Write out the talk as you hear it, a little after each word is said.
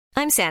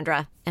I'm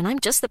Sandra, and I'm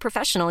just the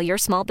professional your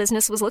small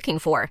business was looking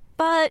for.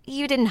 But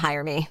you didn't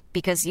hire me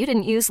because you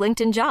didn't use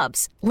LinkedIn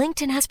Jobs.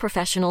 LinkedIn has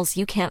professionals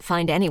you can't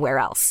find anywhere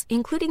else,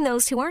 including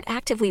those who aren't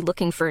actively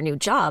looking for a new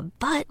job,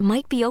 but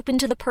might be open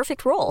to the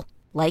perfect role,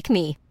 like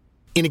me.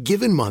 In a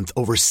given month,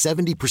 over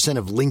 70%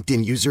 of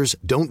LinkedIn users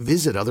don't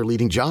visit other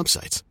leading job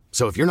sites.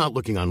 So if you're not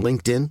looking on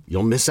LinkedIn,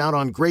 you'll miss out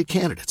on great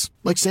candidates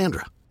like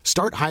Sandra.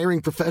 Start hiring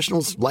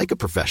professionals like a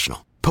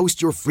professional.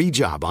 Post your free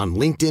job on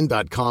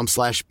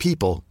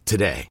linkedin.com/people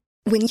today.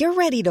 When you're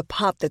ready to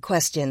pop the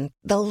question,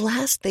 the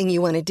last thing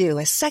you want to do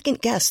is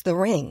second-guess the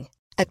ring.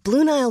 At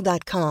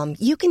BlueNile.com,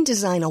 you can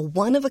design a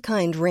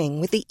one-of-a-kind ring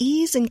with the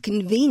ease and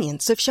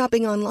convenience of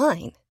shopping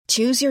online.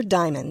 Choose your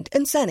diamond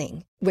and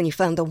setting. When you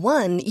find the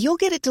one, you'll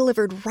get it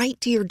delivered right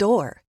to your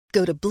door.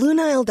 Go to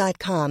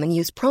BlueNile.com and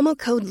use promo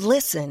code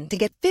LISTEN to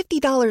get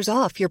 $50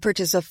 off your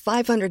purchase of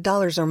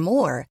 $500 or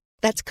more.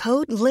 That's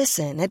code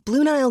LISTEN at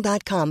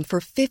BlueNile.com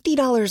for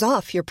 $50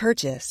 off your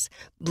purchase.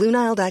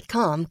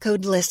 BlueNile.com,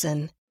 code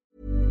LISTEN.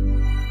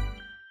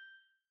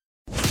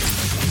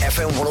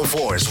 FM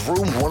 104's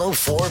Room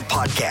 104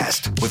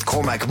 podcast with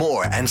Cormac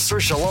Moore and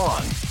Saoirse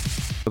Long.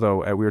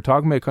 Though we were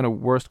talking about kind of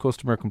worst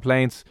customer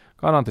complaints,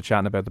 got on to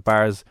chatting about the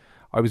bars.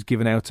 I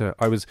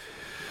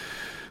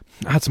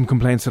had some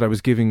complaints that I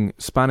was giving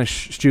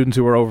Spanish students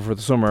who were over for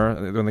the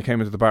summer when they came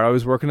into the bar I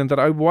was working in, that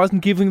I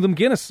wasn't giving them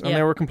Guinness, and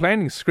they were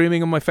complaining,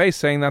 screaming in my face,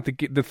 saying that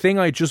the thing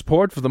I just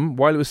poured for them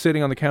while it was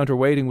sitting on the counter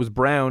waiting was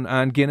brown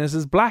and Guinness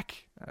is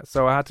black.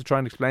 So I had to try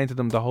and explain to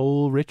them the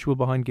whole ritual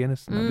behind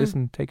Guinness.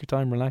 Listen, take your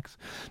time, relax.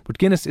 But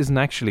Guinness isn't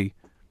actually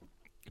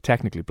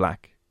technically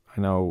black.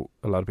 I know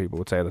a lot of people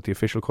would say that the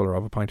official colour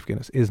of a pint of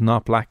Guinness is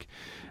not black.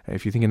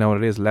 If you think you know what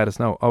it is, let us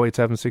know.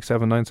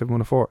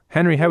 08767971004.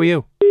 Henry, how are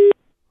you?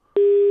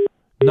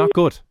 Not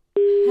good.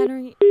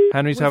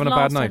 Henry's having a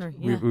bad night.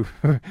 Henry,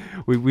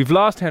 We've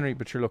lost Henry,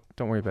 but sure, look,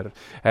 don't worry about it.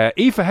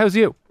 Aoife, how's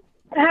you?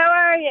 How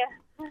are you?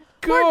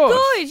 Good. We're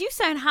good. You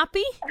sound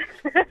happy.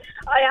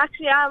 I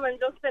actually am, and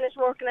just finished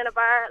working in a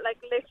bar like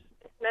literally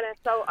this minute,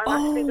 so I'm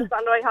actually just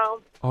on the way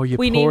home. Oh, you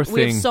we poor thing.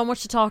 We have so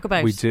much to talk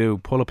about. We do.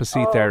 Pull up a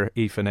seat there,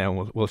 Aoife,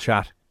 now, and we'll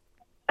chat.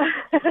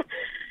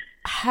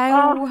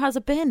 How has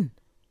it been?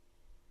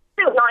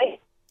 Still nice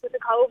with the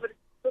COVID.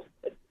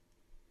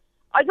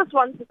 I just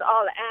want it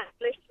all to end,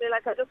 literally.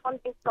 Like, I just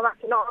want things to go back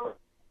to normal.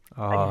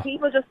 Like,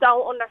 people just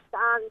don't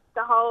understand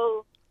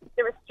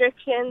the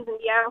restrictions and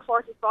the hour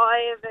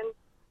 45, and,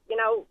 you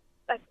know,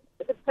 like,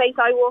 the place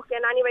I work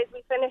in, anyways,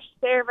 we finish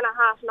serving at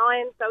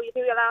 9:30, so you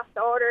do your last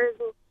orders,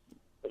 and,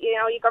 you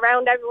know, you go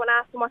around, everyone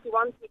asks them what you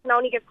want. You can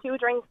only give 2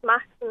 drinks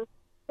max, and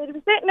they'd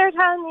be sitting there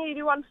telling you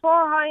you want 4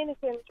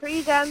 Heineken,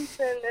 3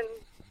 Jensen, and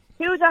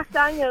 2 Jack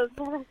Daniels.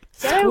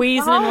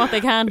 Squeezing in what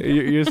they can.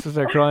 You used to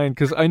start crying,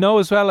 because I know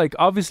as well, like,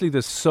 obviously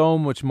there's so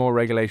much more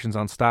regulations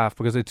on staff,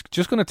 because it's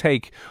just going to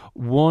take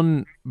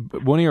one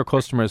of your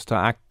customers to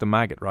act the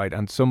maggot, right,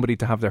 and somebody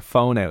to have their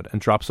phone out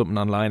and drop something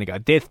online and go,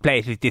 this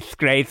place is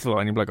disgraceful,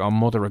 and you're like, oh,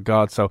 mother of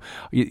God. So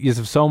you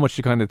have so much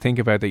to kind of think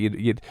about that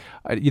you'd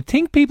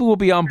think people will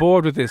be on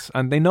board with this,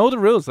 and they know the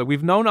rules that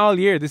we've known all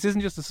year. This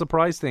isn't just a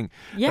surprise thing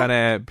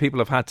that people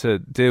have had to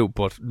do.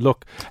 But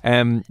look,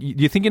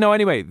 you think you know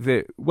anyway.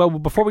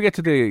 Before we get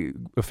to the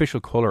official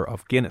colour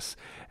of Guinness,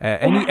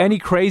 any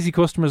crazy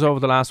customers over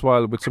the last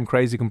while with some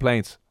crazy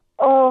complaints?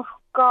 Oh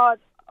God!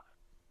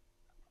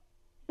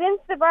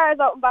 Since the bar's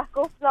opened back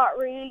up, not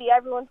really.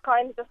 Everyone's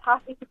kind of just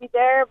happy to be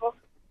there, but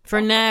for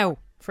now,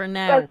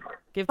 like,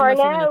 give for them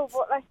a few now. minutes.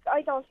 But like,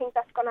 I don't think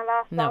that's going to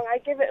last No. long. I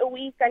give it a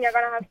week, and you're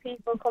going to have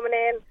people coming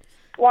in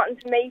wanting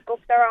to make up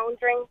their own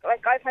drink.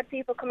 Like, I've had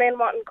people come in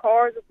wanting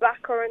Coors with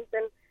blackcurrant,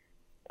 and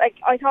like,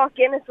 I thought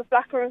Guinness with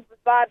blackcurrant was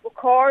bad, but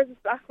Coors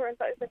with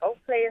blackcurrant, I was like, oh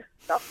please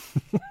stop.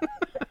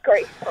 It's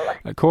great.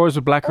 Like, A Coors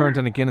with blackcurrant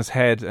and a Guinness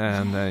head,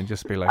 and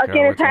just be like, a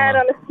Guinness head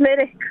on a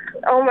Smithwick.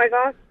 Oh my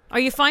God. Are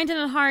you finding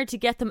it hard to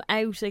get them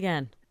out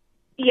again?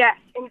 Yes,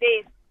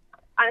 indeed.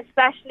 And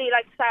especially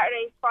like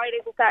Fridays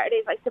and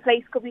Saturdays, like the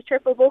place could be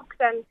triple booked,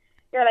 and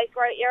you're like,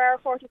 right, your hour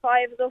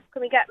 45 is up,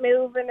 can we get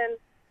moving? And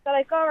they're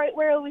like, all right,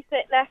 where will we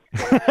sit next?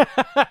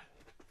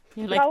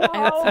 You're like,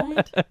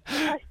 outside?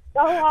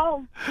 Go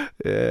home.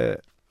 Yeah.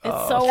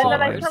 It's so And they're hard.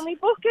 like, can we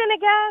book in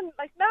again?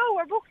 Like, no,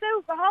 we're booked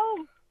out, go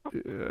home.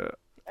 Yeah.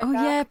 Oh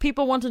yeah,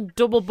 people want to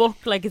double book,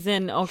 like as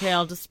in, okay,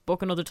 I'll just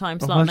book another time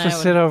slot I'll now.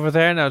 just sit over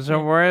there now,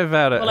 don't worry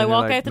about it. Will I And you're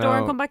walk like, out the door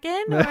and no. come back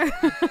in? Or?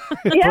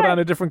 Put on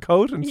a different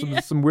coat and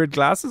some weird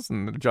glasses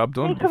and the job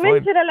done. They come Fine.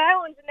 into the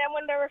lounge, and then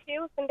when they're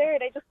refused in there,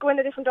 they just go in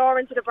a different door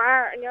into the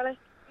bar, and you're like,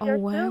 you're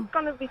still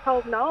going to be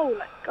told no,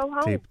 like, go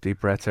home.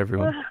 Deep breaths,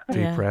 everyone. Deep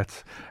Yeah.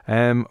 breaths.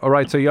 All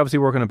right, so you obviously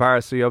work in a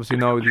bar, so you obviously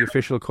know the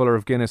official colour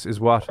of Guinness is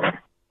what?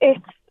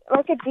 It's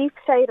like a deep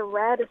shade of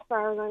red, as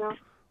far as I know.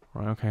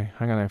 Right, okay.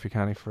 Hang on there if you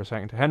can for a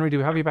second. Henry, do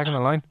we have you back on the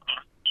line?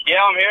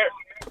 Yeah, I'm here.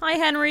 Hi,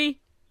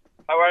 Henry.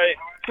 How are you?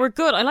 We're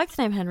good. I like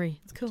the name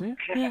Henry. It's cool.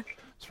 Yeah.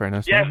 It's very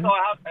nice. Yeah, to so know.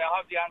 I have the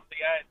answer.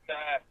 Yeah,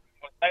 it's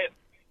what's it?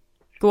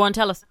 Go on,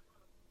 tell us.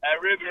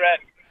 Ruby Red.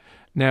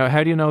 Now,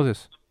 how do you know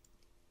this?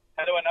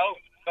 How do I know?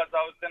 Because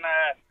I was in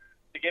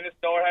the Guinness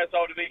storehouse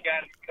over the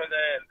weekend for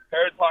the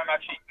third time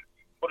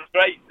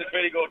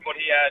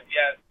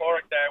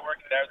Cork there,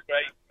 working there, it's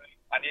great.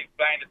 And he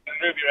explained it's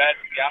ruby red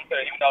is the answer,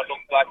 even though it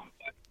looks black.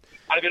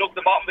 And if you look at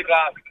the bottom of the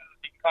glass,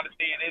 you can kind of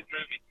see it is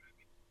ruby.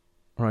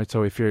 Right,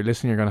 so if you're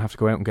listening, you're going to have to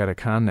go out and get a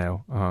can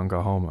now and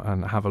go home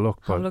and have a look.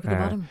 Have a look at the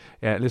bottom.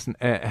 Yeah, listen,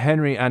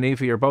 Henry and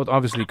Aoife, you're both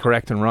obviously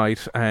correct and right.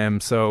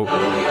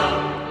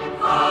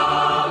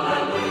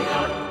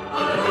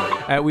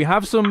 We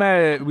have some.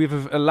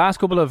 We've a last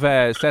couple of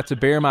sets of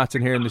beer mats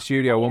in here in the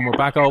studio. When we're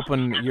back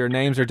open, your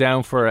names are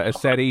down for a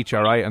set each.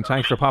 All right, and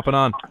thanks for popping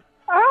on.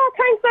 Oh,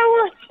 thanks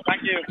so much.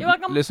 Thank you. You're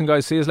welcome. Listen,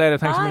 guys, see you later.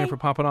 Thanks a million for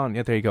popping on.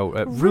 Yeah, there you go.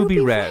 Ruby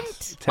red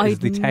is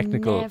the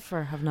technical. I'd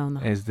never have known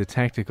that. Is the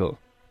technical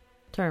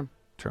term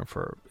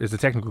for is the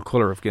technical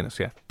colour of Guinness?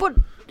 Yeah. But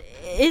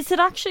is it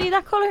actually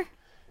that colour?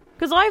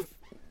 Because I've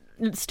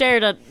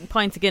stared at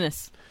pints of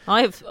Guinness.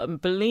 I've,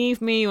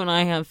 believe me, when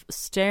I have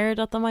stared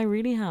at them, I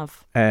really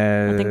have.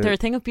 I think they're a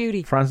thing of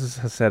beauty. Francis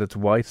has said it's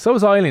white. So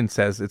has Eileen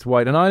says it's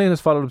white. And Eileen has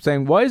followed up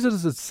saying, why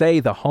does it say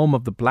the home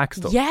of the black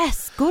stuff?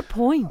 Yes, good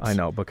point. I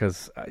know,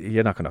 because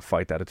you're not going to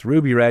fight that. It's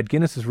ruby red.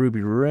 Guinness is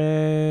ruby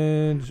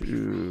red.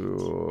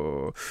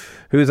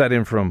 Who's that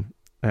in from?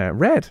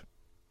 Red.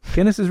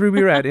 Guinness is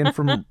ruby red, in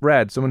from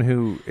Red. Someone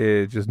who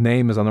just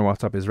name is on their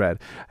WhatsApp is Red.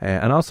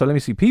 And also, let me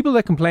see. People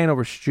that complain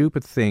over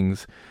stupid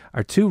things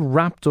are too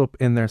wrapped up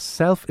in their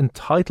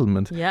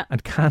self-entitlement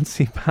and can't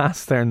see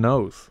past their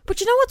nose.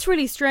 But you know what's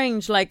really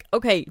strange? Like,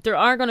 okay, there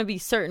are going to be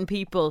certain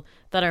people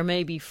that are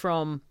maybe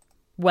from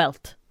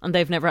wealth and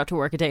they've never had to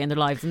work a day in their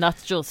lives, and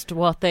that's just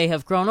what they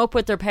have grown up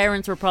with. Their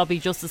parents were probably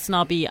just as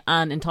snobby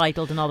and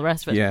entitled and all the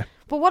rest of it. Yeah.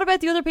 But what about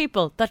the other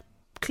people that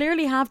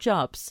clearly have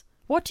jobs?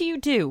 What do you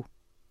do?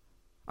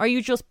 Are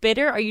you just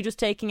bitter? Are you just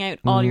taking out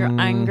all your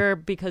anger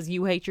because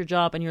you hate your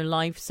job and your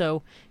life,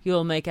 so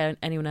you'll make out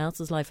anyone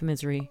else's life a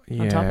misery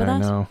on top of that?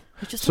 No.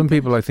 Some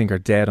people, I think, are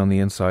dead on the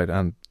inside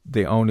and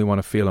they only want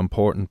to feel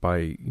important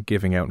by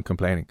giving out and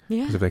complaining.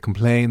 Because if they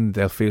complain,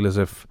 they'll feel as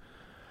if,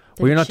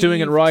 well, you're not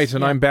doing it right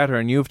and I'm better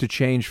and you have to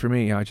change for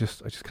me. I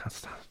just can't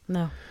stand it.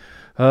 No.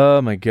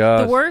 Oh, my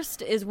God. The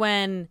worst is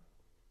when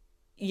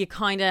you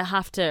kind of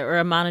have to, or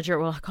a manager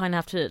will kind of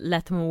have to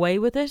let them away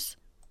with it.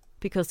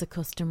 Because the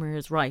customer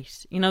is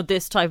right. You know,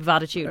 this type of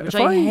attitude, which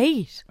I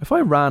hate. If I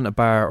ran a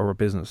bar or a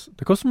business,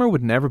 the customer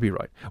would never be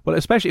right. Well,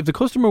 especially if the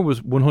customer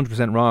was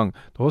 100% wrong,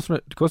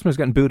 the customer's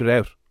getting booted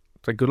out.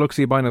 It's like, good luck,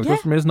 see you buying it. The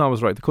customer isn't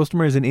always right. The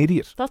customer is an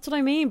idiot. That's what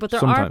I mean. But there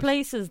Sometimes. are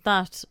places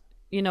that,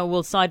 you know,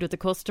 will side with the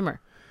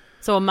customer.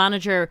 So a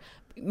manager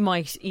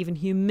might even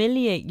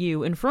humiliate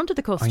you in front of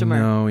the customer. I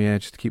know, yeah,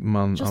 just to keep them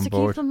on board. Just to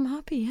keep them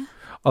happy, yeah.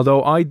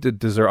 Although I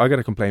got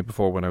a complaint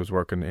before when I was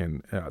working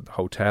in the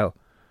hotel.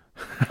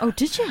 Oh,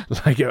 did you?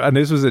 And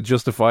this was a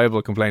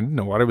justifiable complaint. I didn't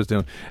know what I was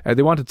doing.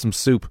 They wanted some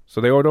soup,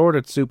 so they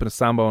ordered soup and a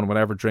sambo and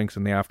whatever drinks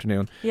in the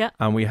afternoon. Yeah.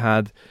 And we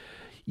had,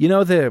 you know,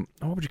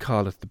 what would you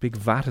call it? The big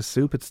vat of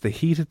soup. It's the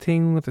heated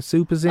thing that the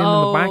soup is in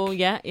the back. Oh,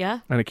 yeah,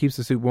 yeah. And it keeps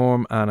the soup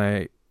warm.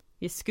 And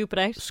you scoop it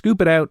out.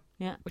 Scoop it out.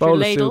 Yeah. With bowl your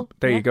of ladle. Soup.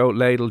 There you go,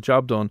 ladle,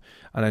 job done.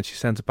 And then she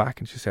sends it back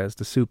and she says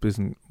the soup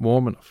isn't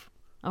warm enough.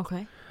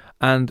 Okay.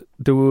 And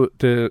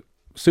the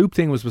soup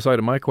thing was beside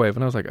a microwave,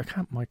 and I was like, I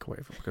can't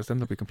microwave it because then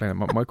they'll be complaining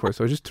about microwave.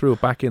 So I just threw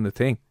it back in the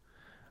thing.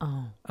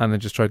 Oh. And then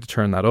just tried to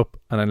turn that up,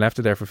 and I left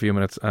it there for a few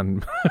minutes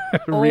and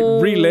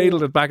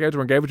re-ladled it back out to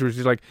her and gave it to her.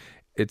 She's like,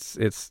 it's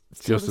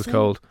just as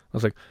cold. I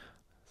was like,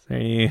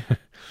 say.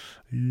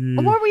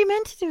 What were you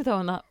meant to do though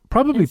in that?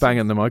 Probably bang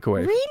it in the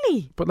microwave.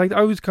 Really? But like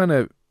I was kind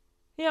of.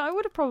 Yeah, I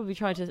would have probably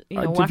tried to,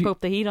 whack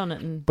up the heat on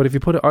it. But if you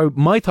put it,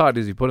 my thought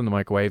is you put it in the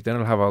microwave, then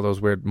it'll have all those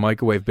weird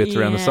microwave bits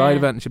around the side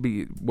of it, and it should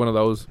be one of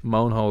those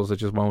moan holes that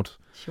just won't.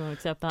 She won't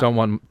accept that.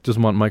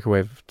 Doesn't want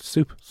microwave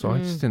soup. So I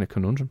just in a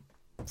conundrum.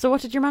 So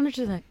what did your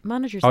manager say?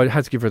 I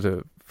had to give her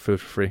the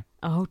food for free.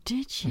 Oh,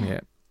 did you?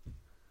 Yeah.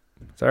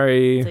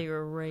 Sorry. So you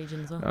were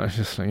raging as well. I was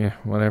just like, yeah,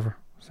 whatever.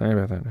 Sorry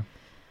about that now.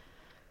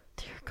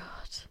 Dear God.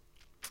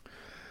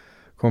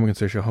 Cormac and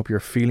Saoirse, I hope you're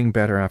feeling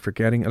better after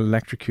getting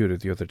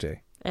electrocuted the other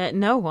day.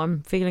 No,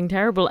 I'm feeling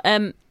terrible.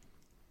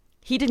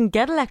 He didn't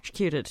get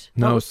electrocuted.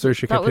 No,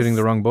 Saoirse kept hitting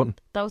the wrong button.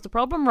 That was the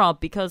problem, Rob,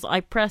 because I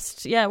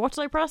pressed... Yeah, what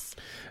did I press?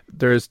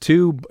 There's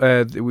two...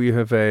 we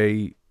have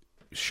a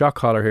shock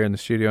collar here in the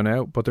studio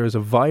now, but there's a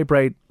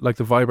vibrate, like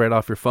the vibrate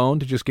off your phone,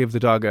 to just give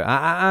the dog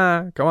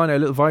a come on, a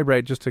little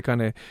vibrate just to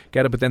kind of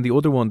get it. But then the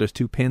other one, there's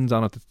two pins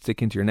on it that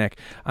stick into your neck,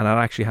 and that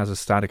actually has a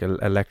static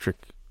electric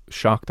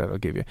shock that it'll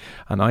give you.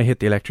 And I hit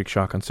the electric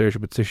shock on Saoirse,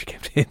 but Saoirse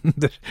kept hitting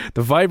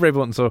the vibrate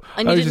button. So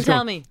and you didn't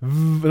tell me.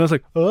 And I was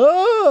like,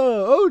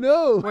 oh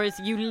no. Whereas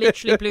you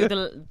literally blew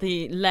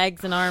the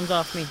legs and arms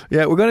off me.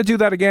 Yeah, we're going to do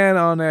that again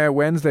on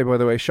Wednesday, by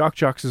the way. Shock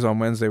Jocks is on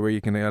Wednesday, where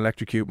you can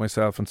electrocute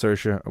myself and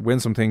Saoirse,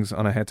 win some things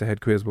on a head-to-head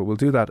quiz, but we'll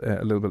do that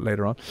a little bit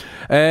later on.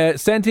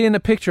 Sent in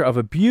a picture of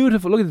a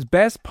beautiful, look at this,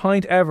 best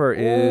pint ever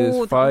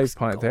is 5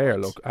 pints. There,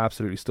 look,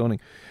 absolutely stunning.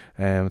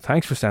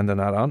 Thanks for sending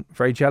that on.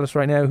 Very jealous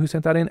right now. Who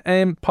sent that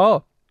in?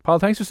 Paul,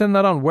 thanks for sending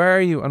that on. Where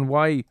are you and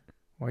why?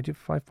 Why do you have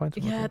 5 pints?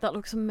 Yeah, that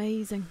looks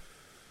amazing.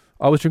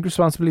 Always drink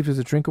responsibly.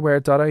 Visit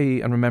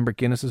drinkaware.ie and remember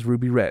Guinness is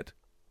ruby red.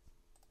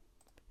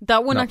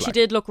 That one Not actually black.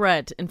 did look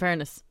red, in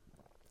fairness.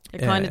 It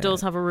kind of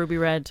does have a ruby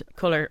red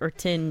colour or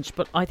tinge,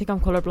 but I think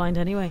I'm colourblind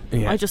anyway.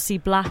 Yeah. I just see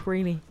black,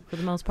 really, for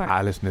the most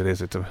part. Listen, it is.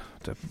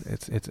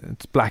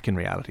 It's black in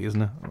reality,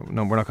 isn't it?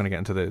 No, we're not going to get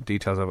into the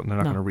details of it. And they're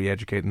not going to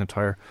re-educate an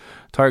entire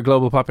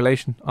global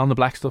population on the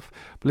black stuff.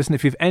 But listen,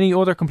 if you've any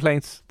other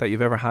complaints that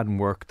you've ever had in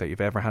work, that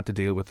you've ever had to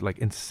deal with, like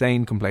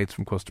insane complaints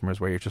from customers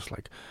where you're just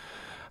like,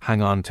 hang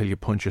on until you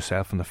punch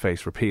yourself in the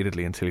face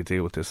repeatedly until you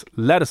deal with this,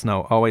 let us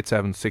know.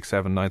 087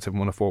 67 97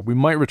 104. We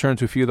might return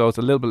to a few of those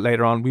a little bit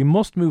later on. We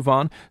must move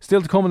on.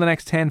 Still to come in the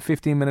next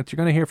 10-15 minutes, you're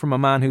going to hear from a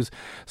man whose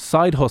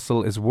side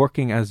hustle is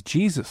working as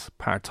Jesus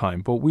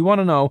part-time. But we want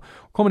to know,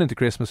 coming into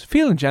Christmas,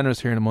 feeling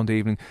generous here on a Monday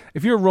evening,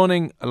 if you're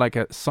running like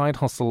a side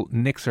hustle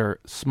nixer,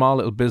 small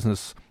little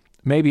business,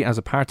 maybe as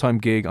a part-time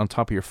gig on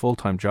top of your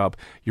full-time job,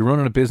 you're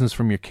running a business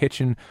from your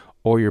kitchen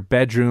or your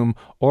bedroom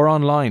or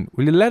online,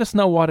 will you let us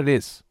know what it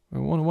is? I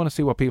want to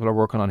see what people are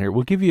working on here.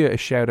 We'll give you a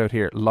shout out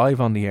here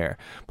live on the air.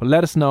 But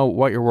let us know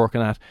what you're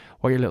working at,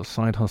 what your little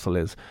side hustle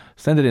is.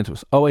 Send it in to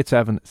us.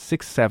 087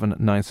 67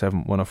 97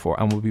 104.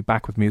 And we'll be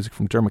back with music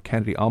from Dermot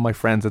Kennedy. All my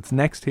friends. It's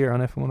next here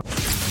on FM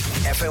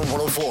 104. FM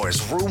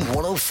 104's Room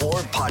 104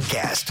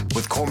 podcast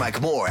with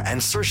Cormac Moore and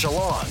Saoirse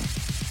Long.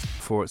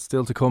 For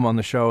still to come on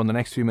the show in the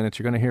next few minutes,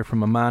 you're going to hear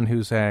from a man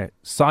whose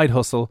side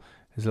hustle,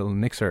 his little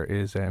nixer,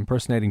 is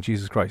impersonating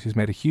Jesus Christ. He's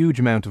made a huge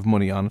amount of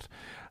money on it.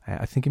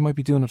 I think he might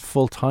be doing it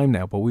full time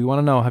now, but we want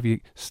to know, have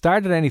you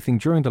started anything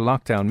during the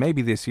lockdown?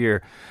 Maybe this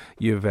year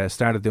you've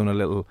started doing a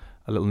little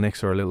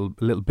nix or a little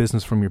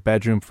business from your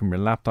bedroom, from your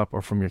laptop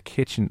or from your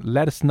kitchen.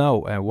 Let us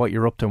know what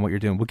you're up to and what you're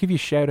doing. We'll give you a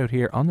shout out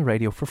here on the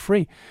radio for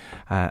free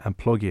and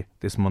plug you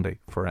this Monday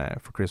for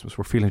Christmas.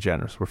 We're feeling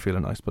generous, we're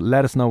feeling nice, but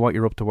let us know what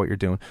you're up to, what you're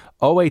doing.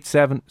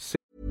 087.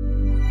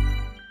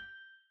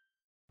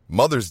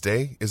 Mother's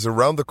Day is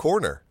around the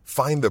corner.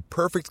 Find the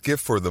perfect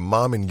gift for the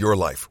mom in your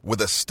life with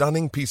a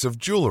stunning piece of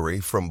jewelry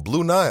from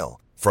Blue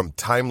Nile. From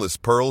timeless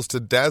pearls to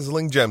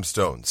dazzling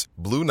gemstones,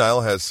 Blue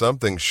Nile has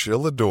something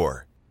she'll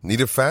adore.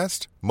 Need it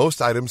fast?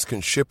 Most items can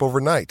ship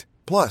overnight.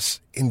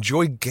 Plus,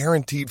 enjoy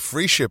guaranteed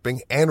free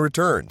shipping and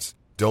returns.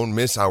 Don't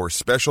miss our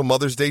special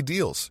Mother's Day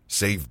deals.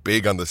 Save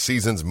big on the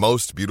season's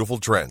most beautiful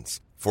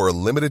trends. For a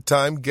limited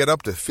time, get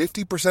up to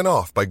 50%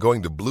 off by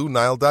going to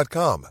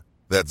BlueNile.com.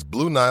 That's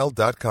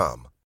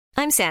BlueNile.com.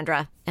 I'm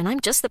Sandra, and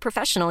I'm just the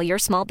professional your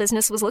small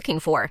business was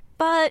looking for.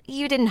 But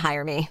you didn't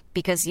hire me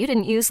because you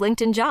didn't use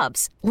LinkedIn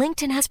Jobs.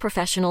 LinkedIn has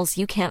professionals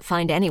you can't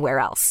find anywhere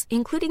else,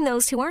 including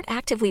those who aren't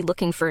actively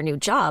looking for a new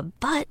job,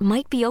 but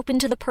might be open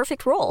to the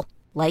perfect role,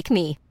 like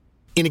me.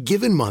 In a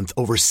given month,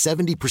 over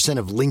 70%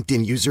 of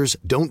LinkedIn users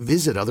don't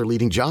visit other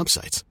leading job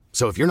sites.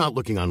 So if you're not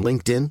looking on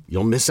LinkedIn,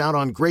 you'll miss out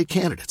on great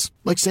candidates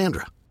like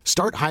Sandra.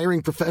 Start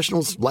hiring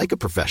professionals like a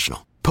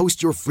professional.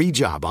 Post your free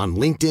job on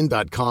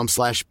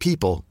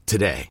linkedin.com/people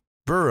today.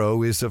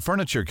 Burrow is a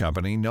furniture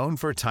company known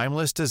for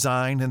timeless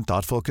design and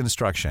thoughtful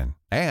construction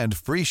and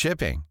free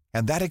shipping.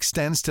 And that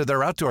extends to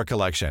their outdoor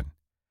collection.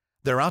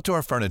 Their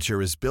outdoor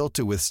furniture is built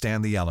to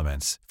withstand the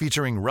elements,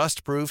 featuring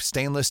rust-proof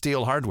stainless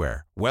steel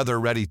hardware,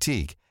 weather-ready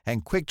teak,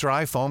 and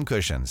quick-dry foam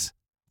cushions.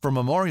 For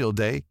Memorial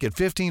Day, get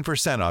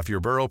 15% off your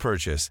Burrow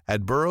purchase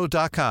at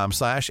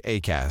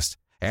burrow.com/ACAST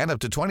and up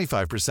to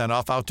 25%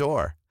 off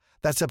outdoor.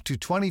 That's up to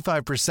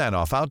 25%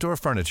 off outdoor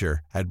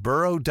furniture at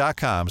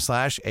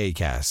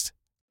burrow.com/ACAST.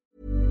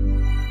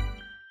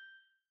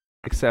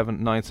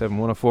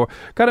 6797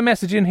 Got a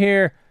message in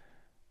here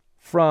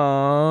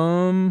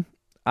from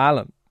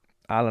Alan.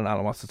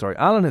 Alan, what's the story?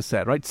 Alan has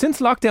said, right,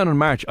 since lockdown in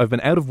March, I've been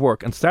out of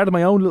work and started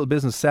my own little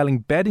business selling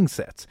bedding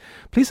sets.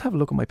 Please have a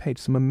look at my page.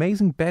 Some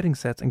amazing bedding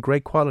sets and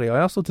great quality. I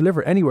also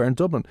deliver anywhere in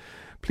Dublin.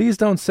 Please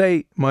don't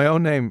say my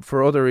own name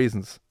for other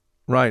reasons.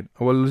 Right,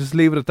 well, just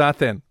leave it at that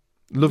then.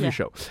 Love your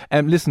show.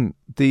 Listen,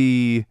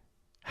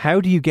 how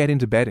do you get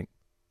into bedding?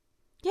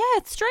 Yeah,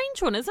 it's a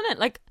strange one, isn't it?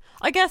 Like,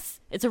 I guess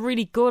it's a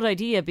really good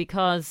idea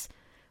because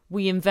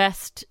we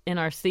invest in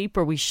our sleep,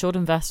 or we should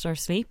invest in our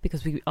sleep,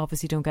 because we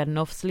obviously don't get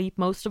enough sleep,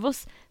 most of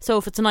us. So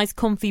if it's a nice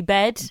comfy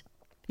bed,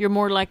 you're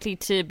more likely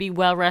to be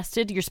well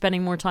rested. You're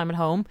spending more time at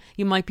home.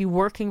 You might be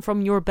working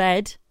from your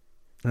bed.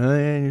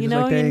 You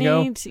know, like,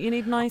 you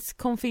need nice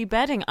comfy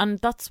bedding, and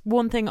that's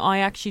one thing I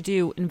actually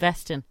do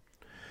invest in.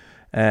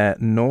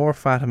 Nor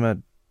Fatima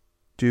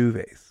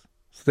duvets.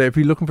 So if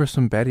you're looking for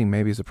some bedding,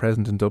 maybe as a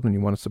present in Dublin,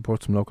 you want to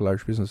support some local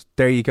Irish business,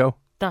 there you go.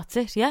 That's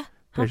it, yeah.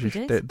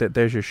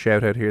 There's your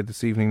shout out here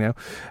this evening now.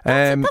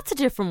 That's a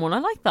different one. I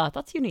like that.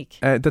 That's unique.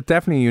 That's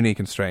definitely unique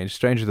and strange.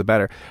 Stranger the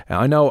better.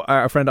 I know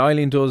our friend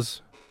Eileen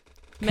does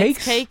cakes.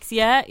 Makes cakes,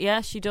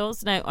 yeah, she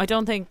does. Now, I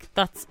don't think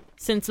that's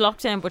since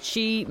lockdown, but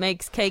she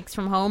makes cakes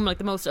from home, like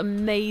the most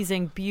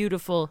amazing,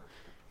 beautiful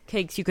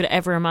cakes you could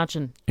ever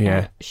imagine.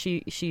 Yeah.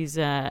 She's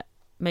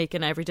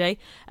making every day.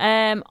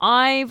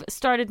 I've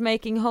started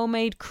making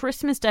homemade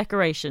Christmas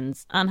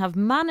decorations and have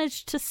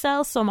managed to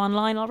sell some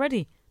online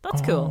already.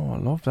 That's cool. Oh, I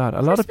love that.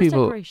 A lot of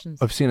people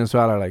I've seen as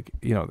well are like,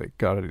 you know, they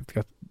got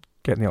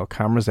getting the old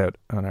cameras out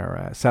and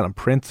are selling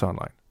prints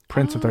online.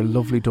 Prints of their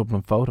lovely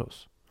Dublin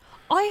photos.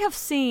 I have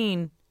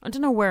seen, I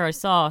don't know where I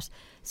saw it,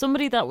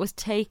 somebody that was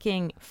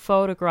taking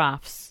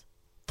photographs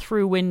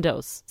through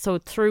windows, so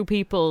through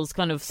people's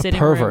kind of sitting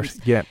Pervert.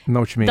 rooms. Yeah, know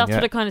what you mean. That's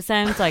what it kind of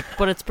sounds like,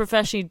 but it's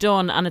professionally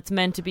done, and it's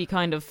meant to be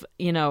kind of,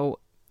 you know,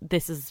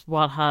 this is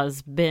what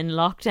has been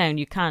lockdown.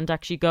 You can't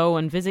actually go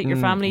and visit your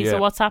family. So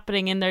what's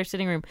happening in their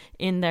sitting room,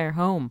 in their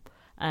home?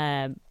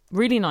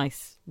 Really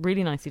nice.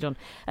 Really nicely done.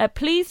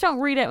 Please don't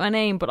read out my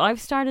name, but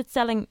I've started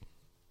selling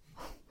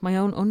my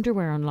own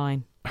underwear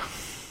online.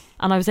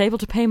 And I was able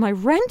to pay my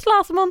rent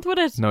last month with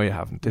it. No, you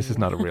haven't. This is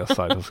not a real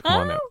side hustle.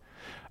 Come on now.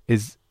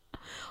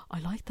 I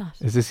like that.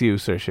 Is this you,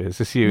 Saoirse? Is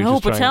this you? No,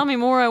 but tell me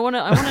more. I want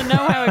to know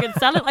how I can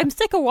sell it. I'm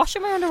sick of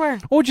washing my underwear.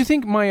 Oh, do you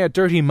think my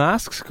dirty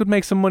masks could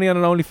make some money on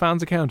an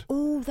OnlyFans account?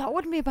 Oh, that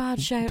wouldn't be a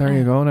bad shout. There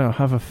you go now.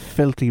 Have a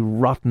filthy,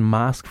 rotten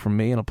mask from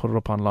me and I'll put it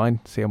up online.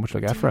 See how much I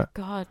get for it.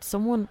 God,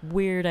 someone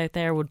weird out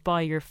there would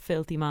buy your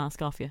filthy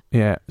mask off you.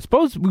 Yeah.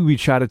 Suppose we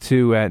chatted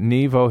to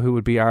Nevo, who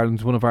would be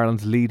one of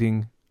Ireland's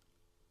leading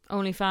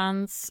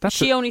OnlyFans.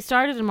 She only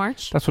started in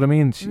March. That's what I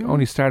mean. She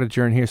only started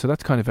during here, so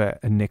that's kind of a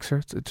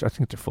nixer. I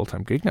think it's a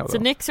full-time gig now. It's a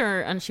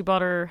nixer, and she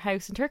bought her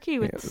house in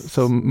Turkey.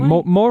 So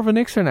more of a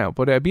nixer now.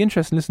 But it'd be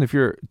interesting. Listen, if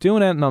you're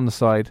doing anything on the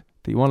side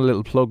that you want a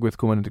little plug with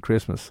coming into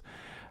Christmas,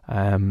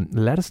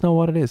 let us know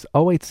what it is.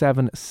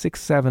 087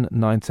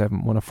 6797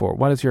 104.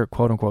 What is your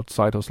quote-unquote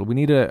side hustle? We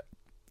need a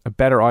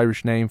better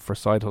Irish name for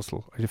side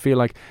hustle. I feel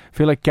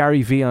like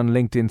Gary V on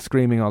LinkedIn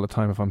screaming all the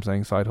time if I'm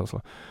saying side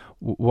hustle.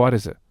 What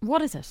is it?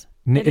 What is it?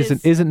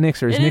 Isn't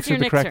Nixer? Is Nixer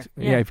the correct?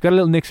 Yeah, if you've got a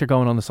little Nixer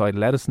going on the side,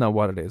 let us know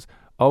what it is.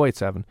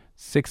 087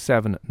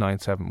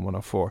 6797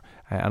 104.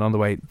 And on the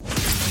way,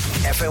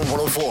 FM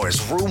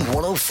 104's Room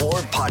 104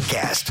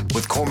 podcast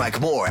with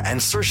Cormac Moore and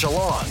Saoirse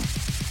Long.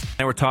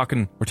 Now we're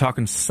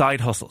talking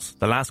side hustles.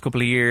 The last couple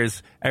of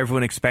years,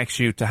 everyone expects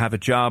you to have a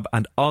job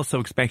and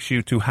also expects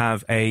you to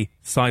have a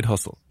side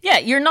hustle. Yeah,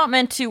 you're not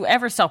meant to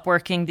ever stop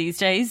working these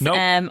days.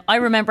 Nope. I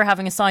remember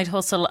having a side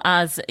hustle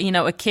as, you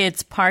know, a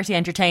kid's party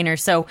entertainer.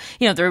 So,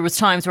 you know, there was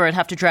times where I'd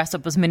have to dress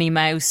up as Minnie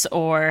Mouse,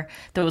 or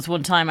there was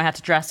one time I had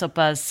to dress up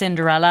as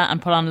Cinderella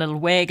and put on a little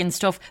wig and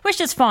stuff,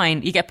 which is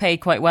fine. You get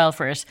paid quite well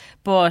for it.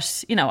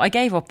 But, you know, I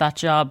gave up that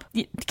job.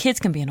 Kids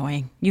can be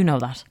annoying. You know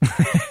that.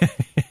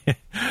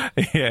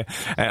 Yeah,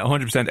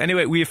 100%.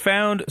 Anyway, we have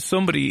found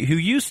somebody who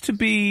used to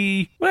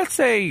be, let's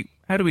say,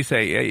 how do we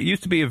say,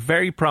 used to be a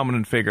very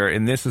prominent figure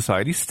in this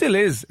society, still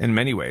is in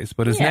many ways,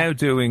 but is now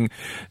doing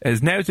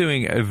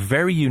a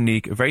very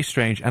unique, a very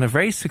strange, and a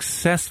very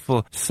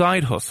successful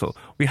side hustle.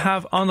 We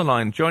have on the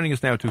line, joining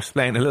us now to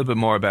explain a little bit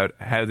more about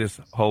how this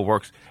whole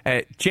works,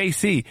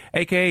 JC,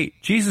 aka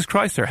Jesus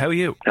Christer. How are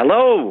you?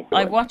 Hello.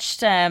 I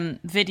watched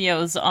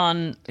videos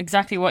on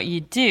exactly what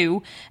you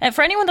do.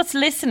 For anyone that's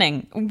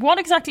listening, what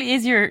exactly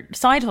is your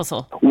side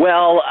hustle?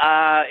 Well,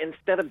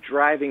 instead of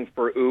driving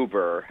for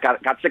Uber,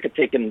 got sick of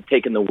taking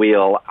the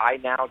wheel. I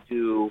now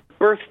do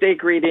birthday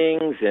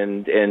greetings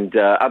and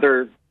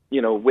other,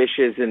 you know,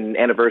 wishes and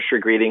anniversary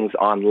greetings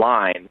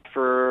online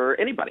for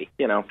anybody.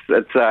 You know,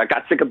 it's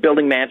got sick of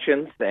building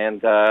mansions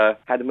and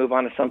had to move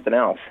on to something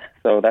else.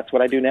 So that's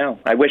what I do now.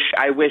 I wish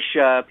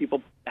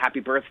people happy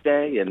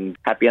birthday and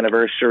happy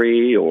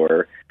anniversary,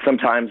 or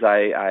sometimes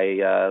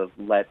I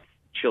let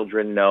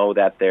children know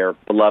that their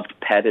beloved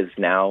pet is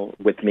now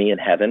with me in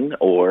heaven,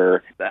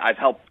 or I've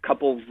helped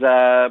couples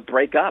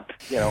break up,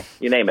 you know,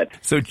 you name it.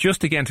 So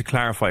just again to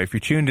clarify, if you're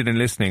tuned in and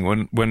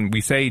listening, when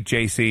we say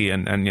JC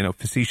and you know,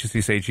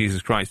 facetiously say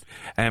Jesus Christ,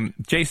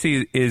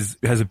 JC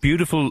has a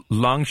beautiful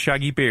long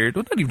shaggy beard.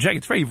 Well, not even shaggy,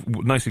 it's very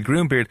nicely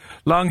groomed beard,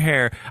 long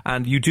hair,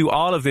 and you do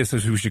all of this,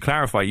 as we should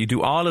clarify, you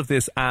do all of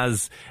this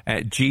as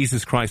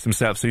Jesus Christ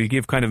himself. So you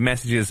give kind of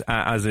messages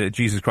as a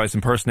Jesus Christ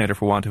impersonator,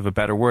 for want of a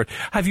better word.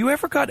 Have you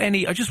ever got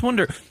any, I just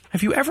wonder,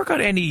 have you ever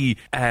got any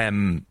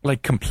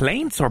like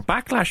complaints or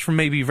backlash from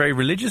maybe very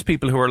religious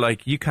people who are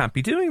like, you can't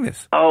be doing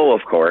this? Oh,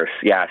 of course,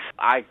 yes.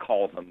 I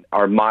call them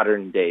our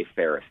modern day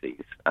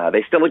Pharisees.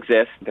 They still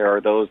exist. There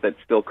are those that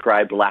still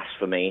cry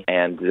blasphemy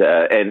and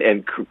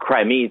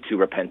cry me to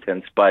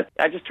repentance, but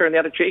I just turn the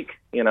other cheek,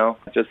 you know,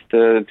 just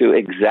to do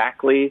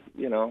exactly,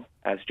 you know,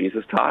 as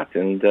Jesus taught.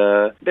 And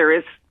there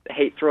is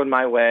hate thrown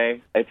my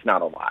way. It's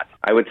not a lot.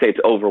 I would say it's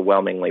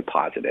overwhelmingly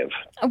positive.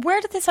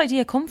 Where did this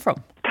idea come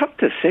from? Tough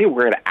to say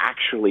where it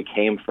actually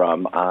came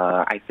from.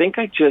 I think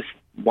I just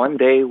one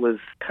day was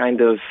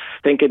kind of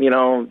thinking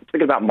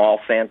about mall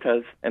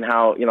Santas and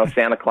how, you know,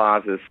 Santa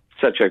Claus is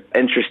such an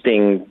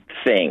interesting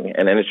thing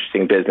and an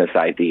interesting business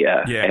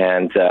idea,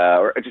 and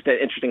or just an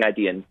interesting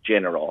idea in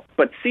general,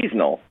 but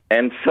seasonal.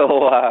 And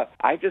so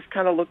I just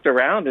kind of looked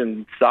around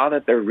and saw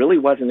that there really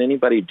wasn't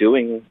anybody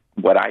doing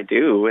what I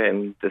do,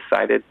 and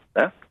decided,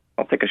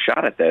 I'll take a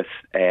shot at this.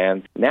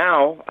 And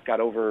now I've got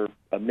over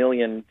 1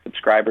 million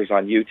subscribers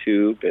on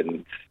YouTube,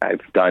 and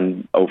I've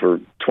done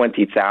over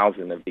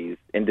 20,000 of these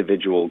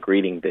individual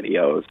greeting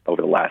videos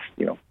over the last,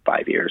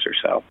 5 years or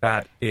so.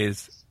 That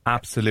is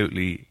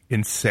absolutely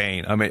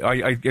insane. I mean,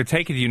 I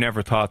take it you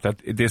never thought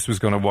that this was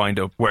going to wind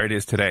up where it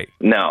is today.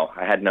 No,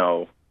 I had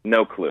no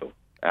clue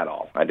at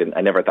all. I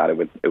never thought it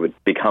would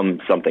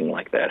become something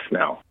like this.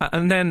 No.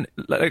 And then,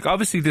 like,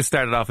 obviously this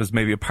started off as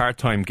maybe a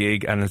part-time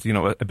gig and as,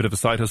 a bit of a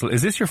side hustle.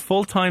 Is this your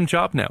full-time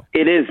job now?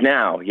 It is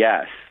now,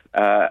 yes.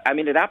 I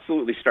mean, it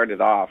absolutely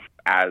started off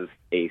as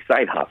a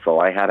side hustle.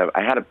 I had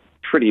a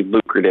pretty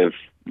lucrative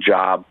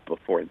job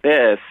before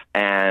this,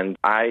 and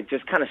I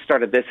just kind of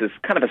started this as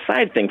kind of a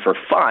side thing for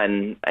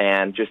fun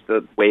and just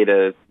a way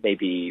to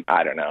maybe,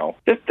 I don't know,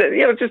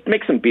 just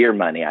make some beer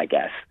money, I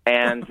guess,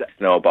 and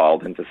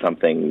snowballed into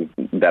something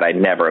that I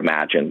never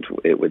imagined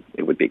it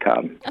would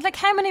become. Like,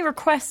 how many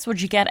requests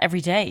would you get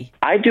every day?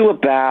 I do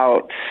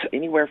about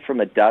anywhere from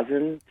a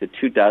dozen to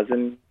 2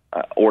 dozen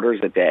orders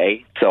a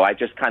day. So I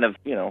just kind of,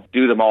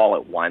 do them all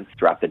at once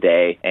throughout the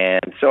day.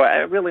 And so I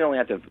really only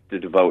have to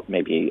devote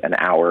maybe an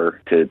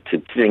hour to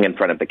sitting in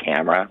front of the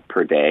camera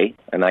per day.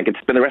 And I get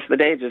to spend the rest of the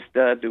day just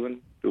doing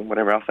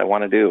whatever else I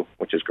want to do,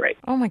 which is great.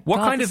 Oh my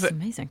God, this is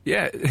amazing.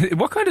 Yeah.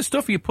 What kind of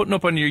stuff are you putting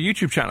up on your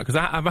YouTube channel? Because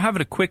I'm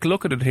having a quick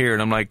look at it here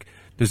and I'm like,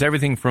 there's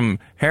everything from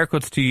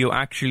haircuts to you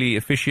actually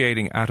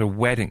officiating at a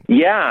wedding.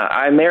 Yeah,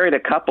 I married a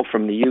couple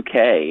from the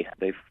UK.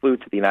 They flew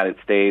to the United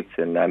States,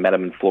 and I met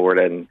them in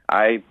Florida, and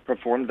I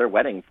performed their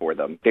wedding for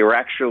them. They were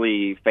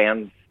actually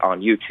fans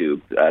on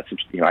YouTube.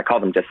 I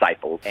call them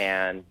disciples,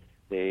 and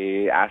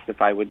they asked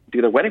if I would do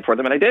their wedding for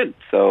them, and I did.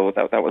 So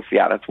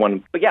that's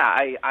one. But yeah,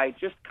 I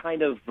just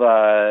kind of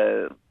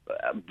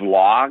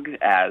vlog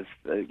as,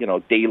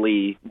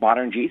 daily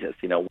modern Jesus,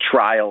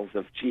 trials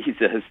of Jesus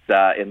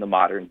in the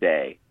modern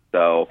day.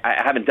 So I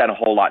haven't done a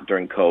whole lot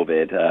during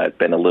COVID. It's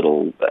been a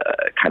little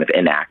kind of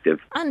inactive.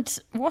 And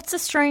what's the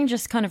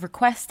strangest kind of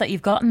request that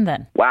you've gotten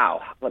then?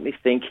 Wow. Let me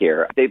think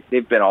here.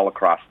 They've been all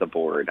across the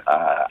board.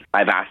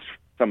 I've asked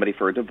somebody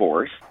for a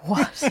divorce.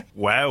 What?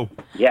 Wow.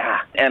 Yeah.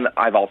 And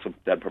I've also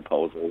done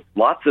proposals.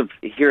 Lots of,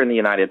 here in the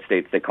United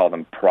States, they call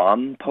them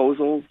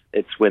promposals.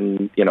 It's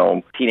when,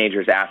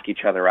 teenagers ask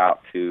each other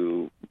out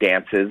to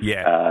dances.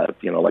 Yeah.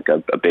 Like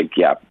a big,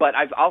 yeah. But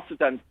I've also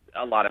done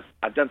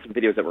I've done some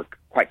videos that were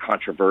quite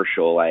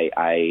controversial.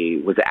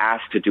 I was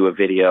asked to do a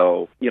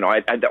video,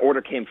 the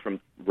order came from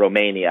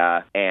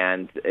Romania,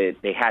 and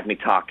they had me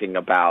talking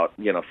about,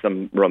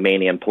 some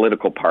Romanian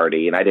political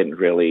party, and I didn't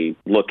really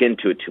look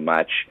into it too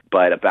much.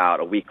 But about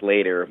a week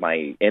later,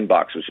 my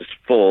inbox was just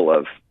full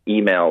of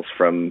emails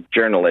from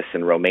journalists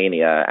in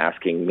Romania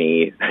asking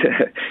me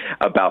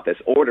about this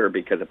order,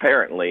 because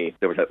apparently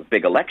there was a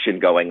big election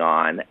going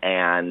on,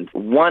 and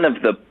one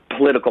of the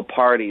political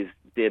parties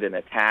did an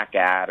attack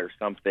ad or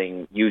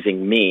something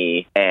using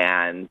me,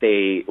 and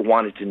they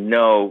wanted to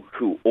know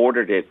who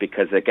ordered it,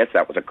 because I guess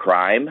that was a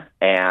crime,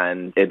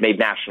 and it made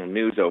national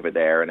news over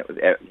there, and it was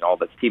all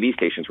the TV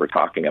stations were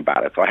talking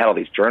about it. So I had all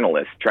these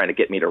journalists trying to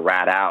get me to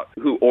rat out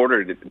who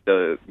ordered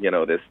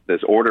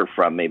this order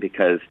from me,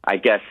 because I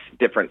guess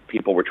different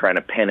people were trying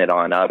to pin it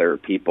on other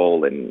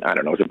people, and I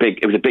don't know, it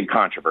was a big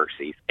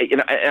controversy.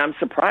 And I'm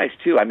surprised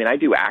too. I mean, I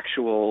do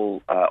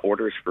actual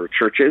orders for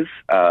churches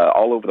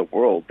all over the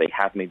world. They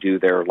have me do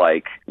their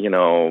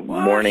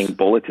morning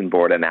bulletin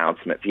board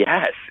announcements.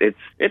 Yes,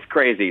 it's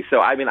crazy. So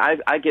I mean,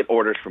 I get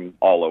orders from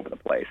all over the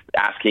place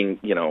asking,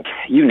 you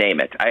name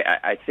it.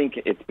 I think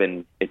it's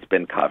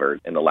been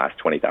covered in the last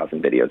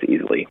 20,000 videos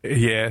easily.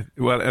 Yeah,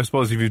 well, I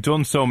suppose if you've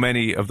done so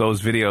many of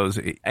those videos,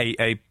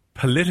 a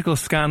political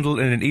scandal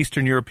in an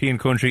Eastern European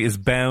country is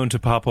bound to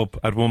pop up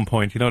at one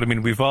point. You know what I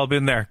mean? We've all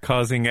been there,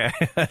 causing a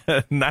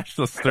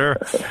national stir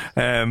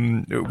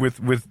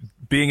with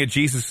being a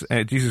Jesus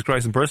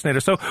Christ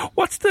impersonator. So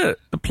what's the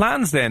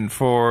plans then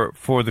for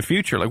the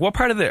future? Like, what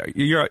part of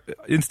you're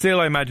still,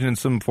 I imagine, in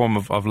some form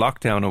of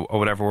lockdown or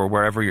whatever, or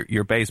wherever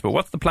you're based, but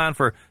what's the plan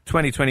for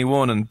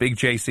 2021 and Big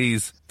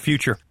JC's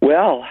future?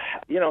 Well,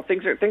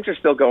 things are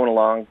still going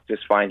along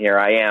just fine here.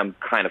 I am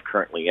kind of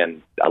currently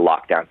in a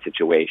lockdown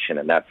situation,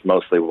 and that's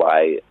mostly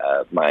why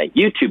my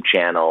YouTube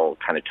channel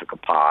kind of took a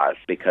pause,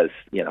 because,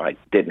 I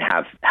didn't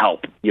have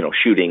help,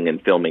 shooting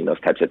and filming those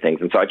types of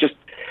things. And so I just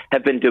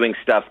have been doing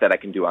stuff that I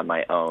can do on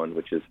my own,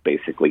 which is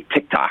basically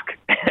TikTok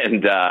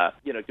and,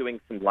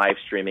 doing some live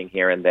streaming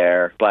here and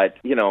there. But,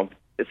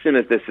 as soon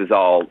as this is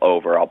all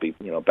over, I'll be,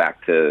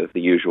 back to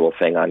the usual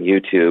thing on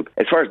YouTube.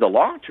 As far as the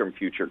long-term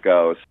future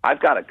goes,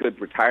 I've got a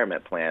good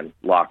retirement plan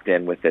locked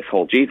in with this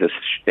whole Jesus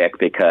shtick,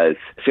 because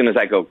as soon as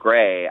I go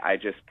gray, I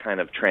just kind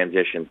of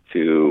transition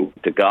to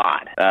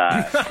God.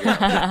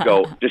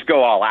 Just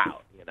go all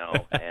out.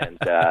 And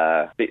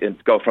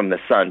go from the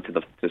Son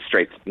to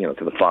straight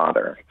to the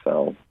Father.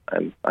 So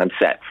I'm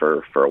set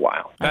for a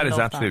while. That is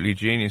absolutely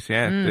genius.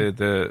 Yeah,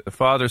 the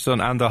Father, Son,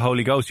 and the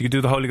Holy Ghost. You could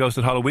do the Holy Ghost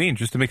at Halloween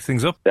just to mix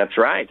things up. That's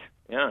right.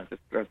 Yeah,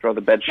 just throw the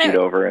bed sheet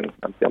over and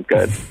I'm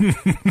good.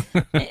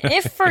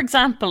 If, for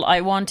example, I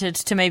wanted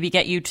to maybe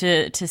get you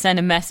to send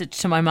a message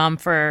to my mom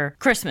for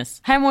Christmas,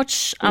 how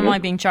much am I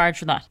being charged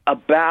for that? I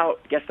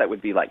guess that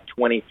would be like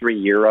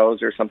 23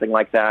 euros or something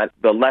like that.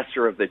 The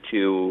lesser of the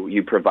two,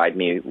 you provide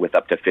me with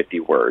up to 50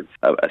 words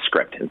of a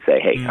script and say,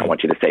 hey, I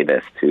want you to say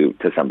this to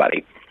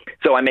somebody.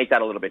 So I make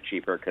that a little bit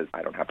cheaper because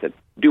I don't have to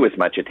do as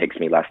much. It takes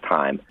me less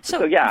time.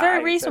 So yeah,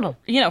 very reasonable,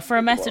 for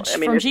a message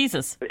from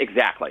Jesus.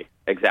 Exactly.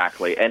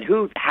 And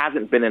who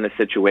hasn't been in a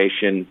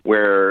situation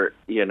where,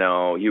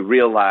 you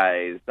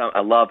realize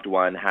a loved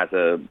one has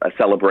a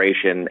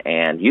celebration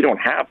and you don't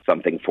have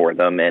something for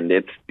them, and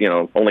it's,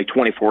 only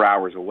 24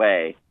 hours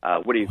away.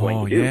 what are you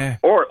going to do? Yeah.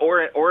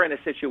 Or in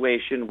a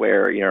situation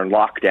where you're in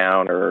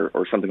lockdown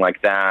or something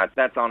like that.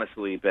 That's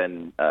honestly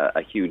been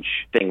a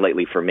huge thing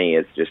lately for me,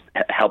 is just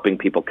helping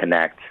people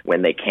connect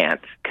when they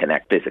can't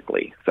connect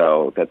physically.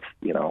 So that's,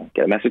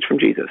 get a message from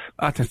Jesus.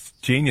 That's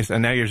genius.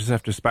 And now you're just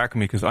after sparking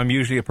me, because I'm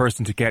usually a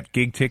person to get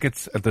gig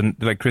tickets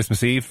at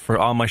Christmas Eve for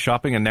all my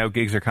shopping, and now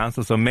gigs are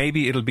cancelled. So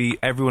maybe it'll be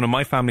everyone in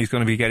my family is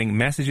going to be getting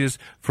messages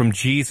from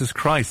Jesus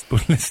Christ.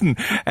 But listen,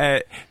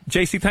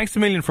 JC, thanks a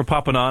million for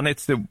popping on.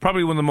 It's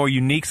probably one of the more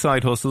unique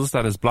side hustles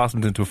that has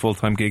blossomed into a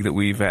full-time gig that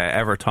we've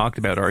ever talked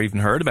about or even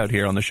heard about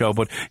here on the show.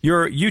 But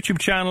your YouTube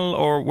channel,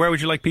 or where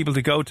would you like people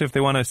to go to if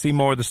they want to see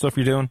more of the stuff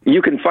you're doing?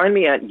 You can find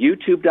me at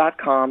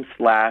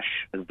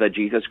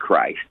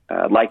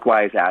youtube.com/TheJesusChrist.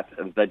 Likewise at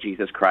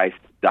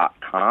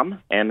TheJesusChrist.com.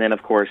 And then,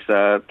 of course,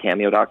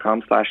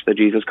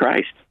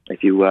 cameo.com/TheJesusChrist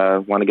if you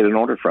want to get an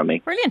order from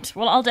me. Brilliant.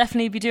 Well, I'll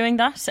definitely be doing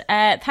that.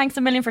 Thanks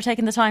a million for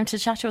taking the time to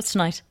chat to us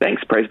tonight.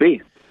 Thanks. Praise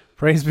be.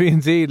 Praise be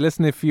indeed.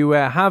 Listen, if you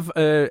have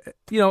a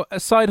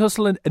side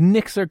hustle and a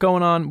nixer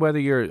going on, whether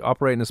you're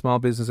operating a small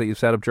business that you've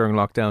set up during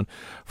lockdown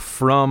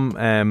from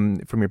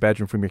your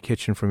bedroom, from your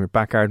kitchen, from your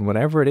back garden,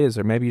 whatever it is,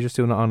 or maybe you're just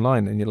doing it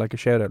online and you'd like a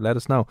shout out, let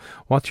us know.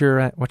 What's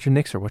your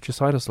nixer? What's your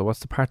side hustle? What's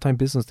the part-time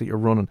business that you're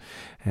running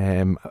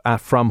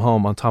from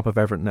home on top of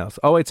everything else?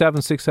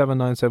 087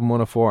 6797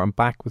 104. I'm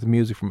back with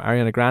music from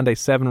Ariana Grande,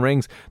 7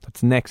 Rings.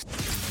 That's next.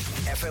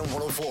 FM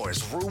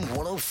 104's Room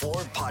 104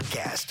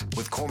 podcast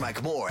with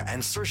Cormac Moore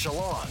and Saoirse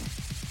Long.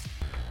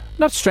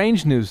 Not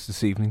strange news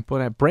this evening,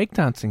 but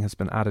breakdancing has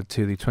been added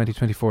to the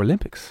 2024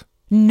 Olympics.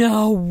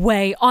 No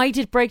way. I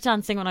did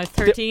breakdancing when I was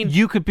 13.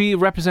 You could be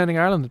representing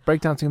Ireland at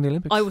breakdancing in the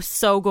Olympics. I was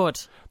so good.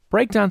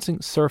 Breakdancing,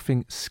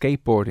 surfing,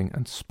 skateboarding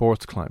and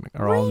sports climbing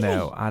are all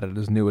now added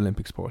as new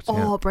Olympic sports.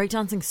 Oh,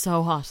 breakdancing's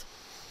so hot.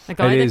 A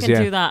guy that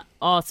can do that,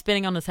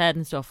 spinning on his head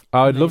and stuff.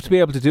 I'd love to be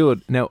able to do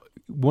it. Now,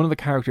 one of the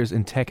characters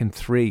in Tekken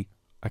 3,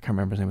 I can't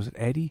remember his name, was it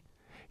Eddie?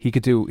 He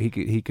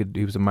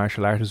was a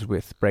martial artist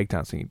with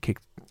breakdancing. He'd kick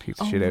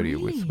the shit out of you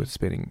with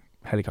spinning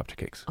helicopter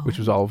kicks, which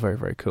was all very,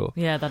 very cool.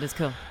 Yeah, that is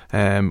cool. But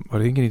I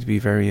think you need to be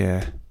very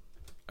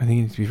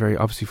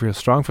obviously real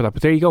strong for that.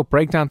 But there you go.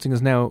 Breakdancing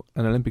is now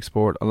an Olympic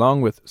sport,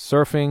 along with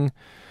surfing,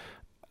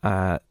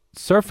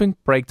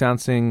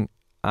 breakdancing,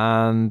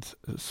 and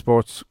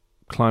sports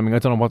climbing. I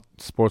don't know what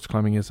sports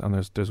climbing is, and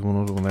there's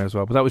one other one there as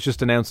well. But that was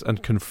just announced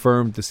and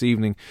confirmed this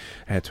evening.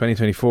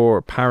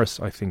 2024 Paris,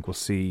 I think, will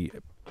see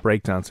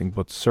breakdancing,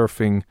 but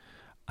surfing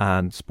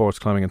and sports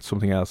climbing and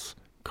something else,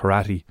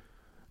 karate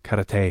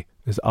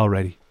is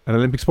already an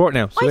Olympic sport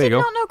now. So I there you go.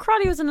 did not know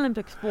karate was an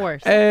Olympic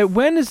sport.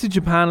 When is the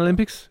Japan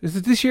Olympics? Is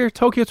it this year?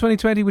 Tokyo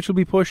 2020, which will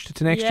be pushed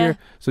to next year.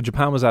 So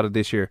Japan was added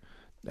this year.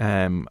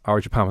 Japan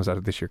was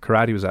added this year.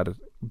 Karate was added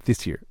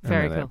this year.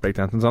 Very cool.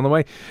 Breakdancing's on the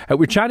way.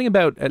 We're chatting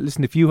about,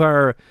 listen, if you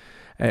are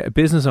a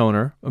business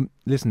owner,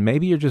 listen,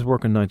 maybe you're just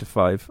working 9 to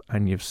 5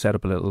 and you've set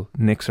up a little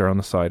nixer on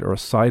the side, or a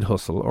side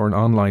hustle, or an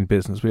online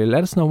business. Really,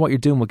 let us know what you're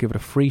doing. We'll give it a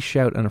free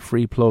shout and a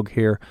free plug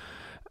here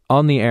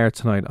on the air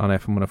tonight on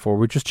FM 104.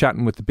 We're just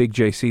chatting with the big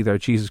JC there,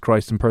 Jesus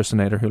Christ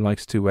impersonator, who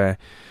likes to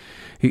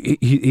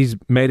he's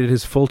made it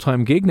his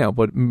full-time gig now.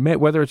 But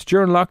whether it's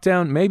during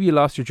lockdown, maybe you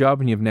lost your job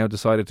and you've now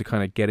decided to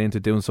kind of get into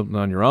doing something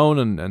on your own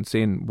and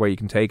seeing where you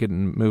can take it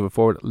and move it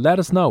forward. Let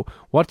us know.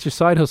 What's your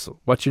side hustle?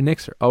 What's your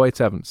nixer?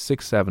 087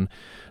 67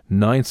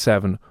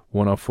 97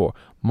 104.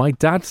 My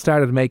dad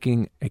started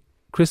making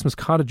Christmas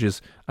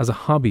cottages as a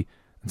hobby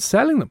and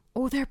selling them.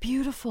 Oh, they're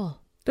beautiful.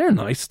 They're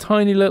nice,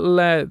 tiny little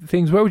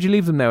things. Where would you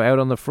leave them now? Out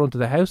on the front of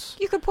the house?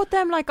 You could put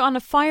them like on a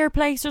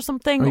fireplace or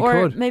something,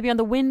 or maybe on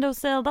the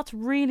windowsill. That's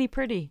really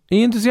pretty.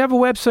 Ian, does he have a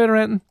website or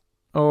anything?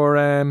 Or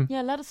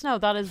yeah, let us know.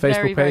 That is Facebook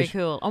very, very page.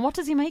 cool. And what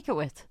does he make it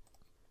with?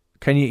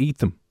 Can you eat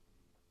them?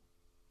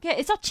 Yeah,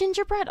 is that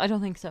gingerbread? I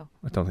don't think so.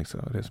 I don't think so.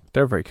 It is.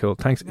 They're very cool.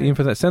 Thanks, Ian,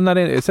 for that. Send that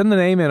in. Send the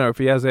name in, or if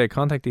he has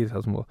contact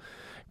details, and we'll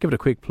give it a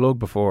quick plug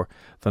before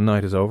the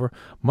night is over.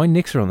 My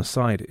nixer on the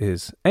side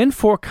is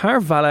N4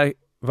 Car Valeting.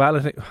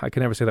 I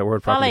can never say that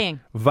word properly.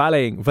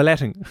 Valeting.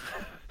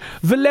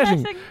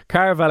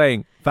 Car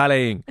valeting.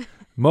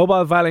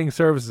 Mobile valeting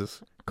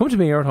services. Come to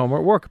me or at home or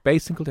at work,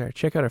 based in Kildare.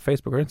 Check out our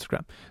Facebook or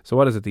Instagram. So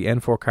what is it? The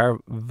N4 Car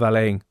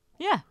Valeting.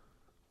 Yeah.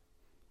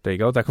 There you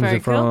go. That comes very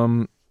in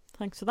from... Cool.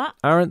 Thanks for that.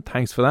 Aaron,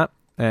 thanks for that.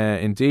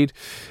 Indeed.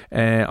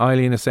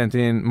 Eileen has sent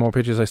in more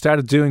pictures. I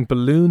started doing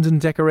balloons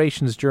and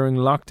decorations during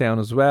lockdown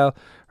as well.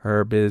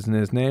 Her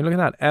business name. Look at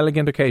that.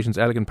 Elegant Occasions,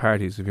 Elegant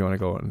Parties, if you want to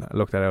go and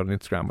look that out on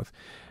Instagram with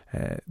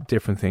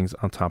different things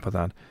on top of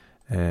that.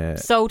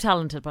 So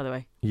talented, by the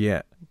way.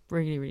 Yeah.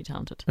 Really, really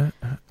talented.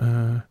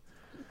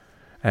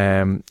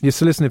 Yes,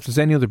 so listen, if there's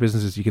any other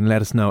businesses, you can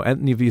let us know.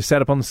 Anything you set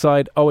up on the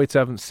side,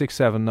 087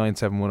 67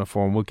 97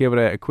 104, and we'll give it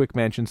a quick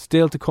mention.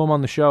 Still to come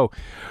on the show,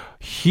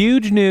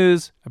 huge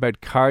news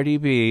about Cardi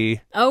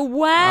B. Oh,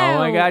 wow. Oh,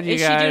 my God, you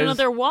guys. Is she doing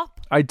another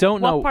WAP? I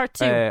don't know. WAP part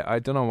 2? I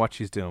don't know what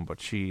she's doing,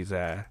 but she's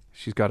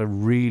got a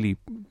really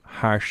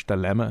harsh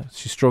dilemma.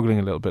 She's struggling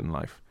a little bit in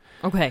life.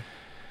 Okay.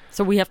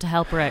 So we have to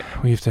help her out.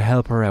 We have to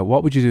help her out.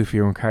 What would you do if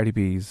you were in Cardi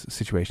B's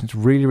situation? It's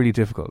really, really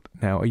difficult.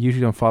 Now, I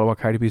usually don't follow what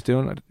Cardi B's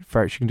doing.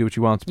 She can do what she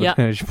wants.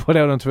 But she put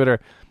out on Twitter,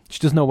 she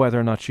doesn't know whether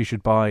or not she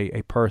should buy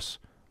a purse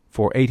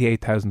for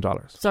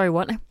 $88,000. Sorry,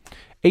 what now?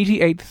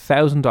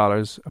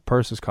 $88,000 a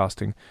purse is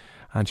costing.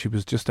 And she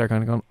was just there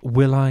kind of going,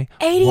 will I?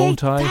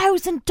 Won't I?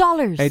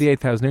 $88,000.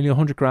 $88,000, nearly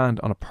 $100,000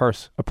 on a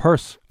purse. A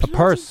purse.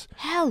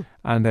 Hell.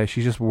 And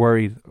she's just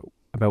worried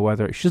about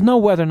whether she doesn't know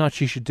whether or not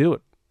she should do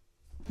it.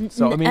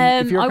 So I mean,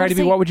 if you're Cardi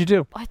B, what would you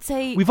do? I'd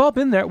say we've all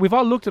been there. We've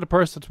all looked at a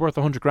purse that's worth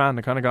 $100,000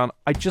 and kind of gone,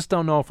 I just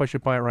don't know if I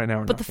should buy it right now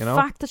or but not. But the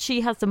fact that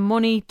she has the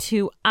money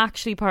to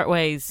actually part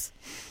ways,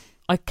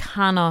 I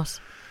cannot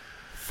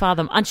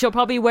fathom. And she'll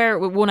probably wear it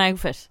with one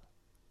outfit.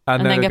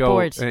 And then get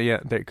bored.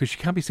 Because she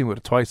can't be seen with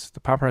it twice. The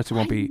paparazzi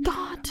won't be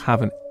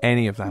having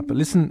any of that. But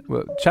listen,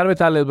 we'll chat about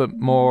that a little bit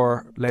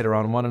more later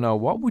on. I want to know,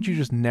 what would you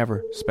just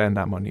never spend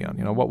that money on?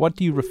 You know, what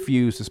do you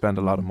refuse to spend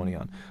a lot of money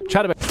on?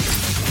 Chat about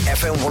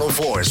FM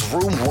 104's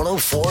Room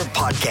 104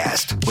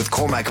 podcast with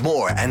Cormac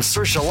Moore and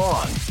Saoirse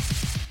Long.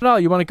 No,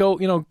 you want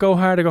to go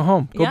hard or go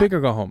home. Go big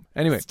or go home.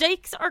 Anyway.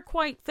 Steaks are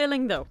quite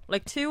filling though.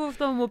 Like 2 of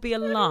them would be a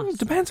lot. It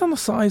depends on the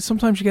size.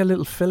 Sometimes you get a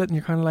little fillet and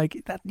you're kind of like,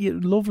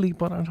 lovely,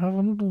 but I'd have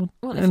another one.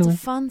 Well, if it's a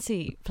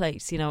fancy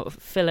place,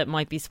 fillet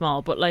might be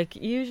small, but like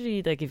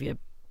usually they give you a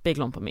big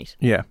lump of meat.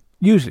 Yeah,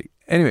 usually.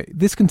 Anyway,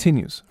 this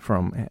continues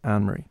from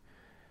Anne-Marie.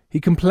 He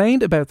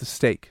complained about the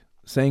steak,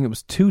 saying it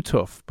was too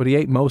tough, but he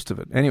ate most of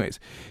it. Anyways,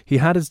 he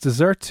had his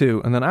dessert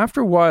too, and then after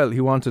a while he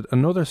wanted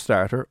another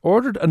starter,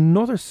 ordered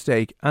another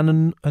steak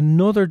and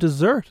another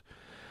dessert.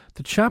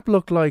 The chap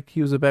looked like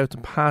he was about to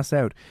pass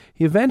out.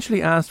 He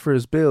eventually asked for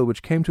his bill,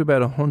 which came to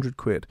about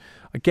 £100.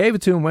 I gave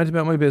it to him, went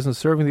about my business,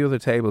 serving the other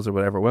tables or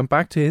whatever, went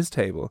back to his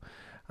table,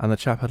 and the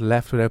chap had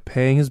left without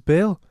paying his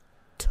bill.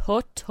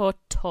 Tut, tut,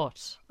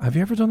 tut. Have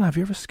you ever done that? Have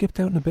you ever skipped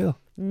out on a bill?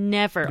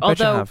 Never. I bet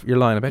you have. You're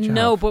lying. I bet you have.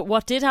 No, but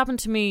what did happen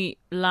to me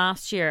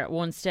last year at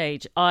one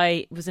stage,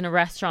 I was in a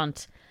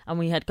restaurant and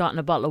we had gotten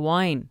a bottle of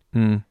wine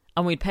and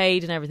we'd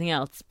paid and everything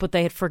else, but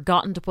they had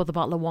forgotten to put the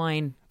bottle of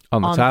wine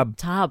on the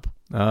tab.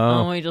 Oh.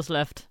 And we just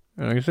left.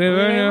 You see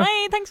that, yeah.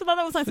 Hey, thanks for that.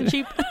 That was nice and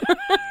cheap.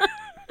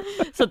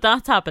 So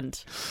that's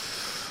happened.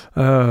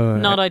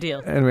 Not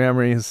ideal. Anyway,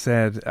 Anne-Marie has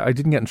said, I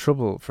didn't get in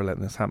trouble for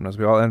letting this happen, as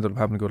we all ended up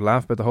having a good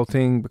laugh about the whole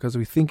thing because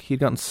we think he'd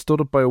gotten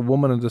stood up by a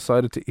woman and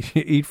decided to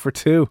eat for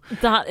 2.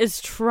 That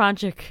is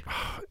tragic.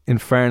 In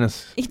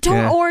fairness. You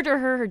don't order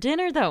her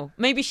dinner though.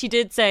 Maybe she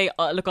did say,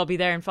 look, I'll be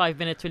there in 5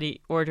 minutes. Will you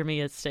order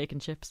me a steak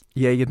and chips?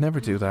 Yeah, you'd never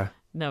do that.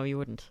 No, you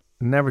wouldn't.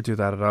 Never do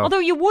that at all. Although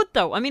you would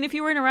though. I mean, if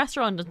you were in a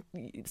restaurant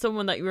and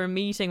someone that you were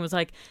meeting was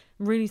like,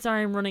 I'm really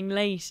sorry I'm running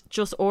late,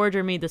 just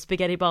order me the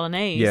spaghetti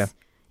bolognese. Yeah.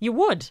 You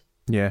would.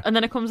 Yeah. And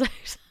then it comes out,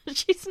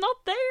 she's not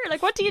there.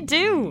 Like, what do you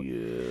do?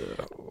 Yeah.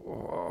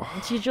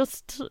 Do you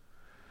just...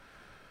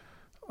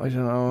 I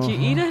don't know. Do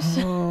you eat it?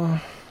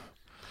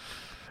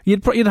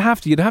 You'd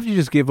have to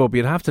just give up.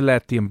 You'd have to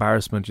let the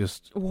embarrassment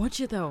just... Would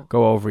you though?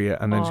 Go over you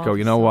and then just go,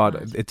 you know what?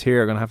 It's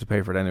here. I'm going to have to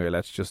pay for it anyway.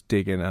 Let's just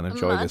dig in and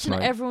enjoy this night.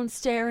 Imagine everyone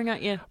staring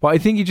at you. Well, I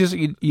think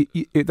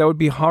that would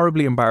be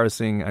horribly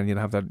embarrassing and you'd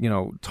have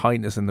that,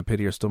 tightness in the pit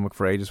of your stomach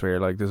for ages where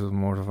you're like, this is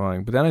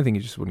mortifying. But then I think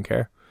you just wouldn't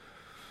care.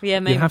 Yeah,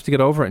 maybe. You'd have to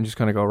get over it and just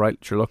kind of go, right,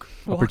 sure, look.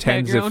 I'll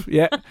pretend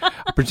I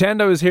pretend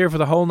I was here for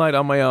the whole night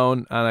on my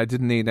own and I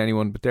didn't need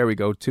anyone, but there we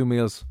go, 2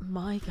 meals.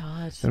 My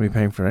God. Going to be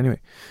paying for it anyway.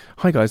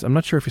 Hi guys, I'm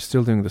not sure if you're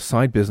still doing the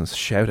side business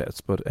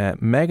shout-outs,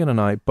 but Megan and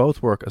I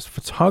both work as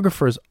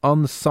photographers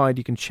on the side.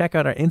 You can check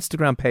out our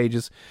Instagram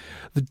pages,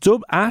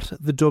 at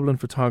the Dublin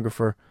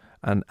Photographer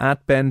and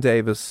at Ben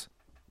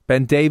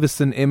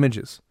Davison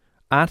Images.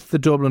 At the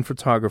Dublin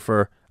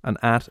Photographer and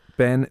at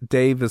Ben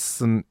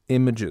Davison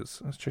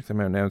Images. Let's check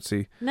them out now and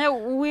see. Now,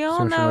 we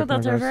all know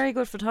that they're very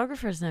good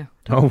photographers now.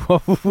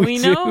 Oh, we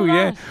do, know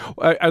yeah.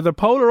 Are there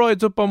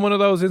Polaroids up on one of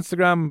those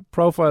Instagram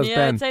profiles, yeah,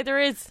 Ben? I'd say there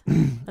is.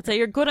 I'd say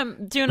you're good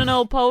at doing an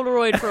old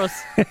Polaroid for us.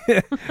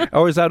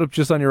 Or is that up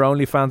just on your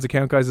OnlyFans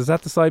account, guys? Is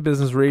that the side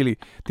business, really?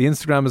 The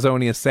Instagram is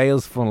only a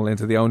sales funnel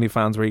into the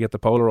OnlyFans where you get the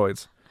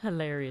Polaroids.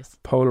 Hilarious.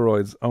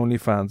 Polaroids,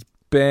 OnlyFans.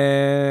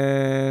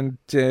 Ben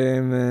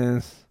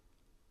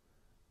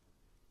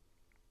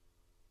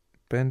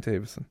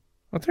Davison.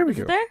 Oh, there we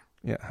go. There?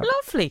 Yeah.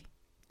 Lovely.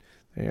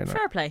 There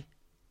Fair play.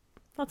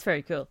 That's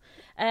very cool.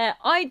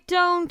 I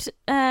don't...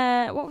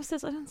 what was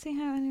this? I don't see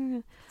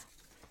how...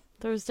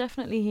 There was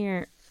definitely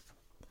here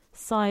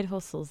side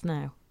hustles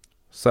now.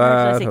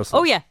 Side hustles.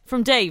 Oh, yeah.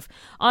 From Dave.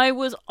 I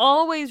was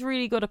always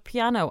really good at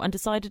piano and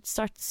decided to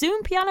start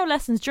Zoom piano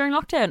lessons during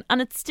lockdown,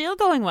 and it's still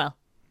going well.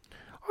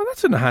 Oh,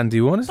 that's a handy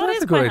one. Isn't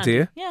that a good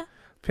idea? Yeah.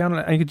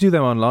 Piano, and you could do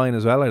them online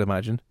as well, I'd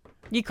imagine.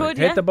 You could,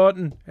 hit the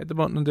button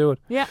and do it.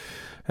 Yeah.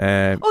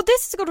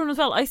 This is a good one as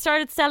well. I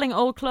started selling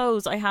old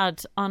clothes I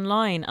had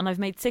online and I've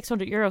made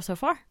 €600 so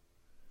far.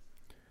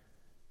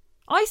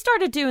 I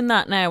started doing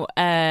that now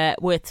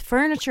with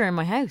furniture in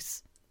my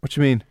house. What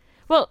do you mean?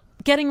 Well,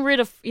 getting rid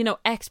of,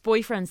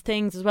 ex-boyfriend's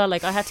things as well.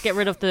 Like, I had to get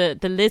rid of the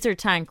lizard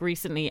tank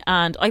recently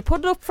and I put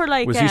it up for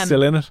like... Was he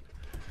still in it?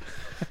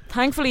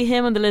 Thankfully,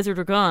 him and the lizard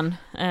were gone.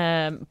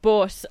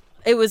 But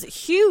It was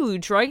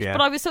huge, right? Yeah.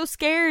 But I was so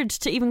scared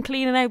to even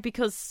clean it out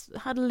because it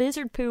had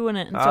lizard poo in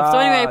it and stuff. So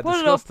anyway, I put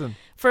it up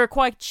for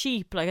quite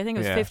cheap. Like I think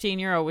it was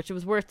 €15, which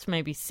was worth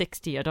maybe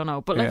 60. I don't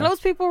know. But like loads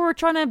of people were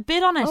trying to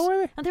bid on it,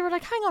 and they were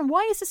like, "Hang on,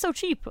 why is this so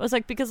cheap?" I was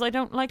like, "Because I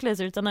don't like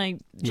lizards, and I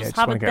just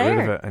have it get there."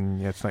 Rid of it,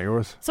 and it's not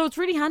yours. So it's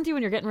really handy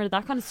when you're getting rid of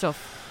that kind of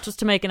stuff, just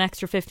to make an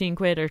extra 15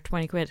 quid or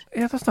 20 quid.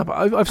 Yeah, that's not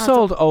bad. I've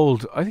sold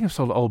old. I think I've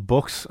sold old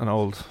books and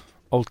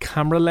old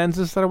camera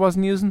lenses that I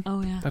wasn't using.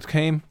 Oh yeah, that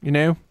came,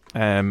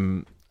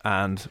 And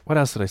what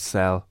else did I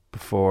sell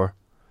before?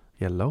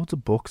 Yeah, loads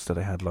of books that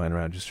I had lying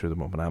around. Just threw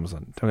them up on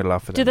Amazon. Don't get a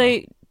lot for them. Did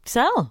they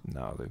sell?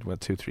 No, they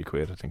went 2-3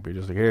 quid. I think we're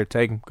just like, here,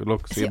 take them. Good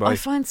luck. See you, bye. I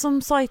find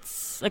some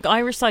sites, like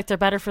Irish sites, are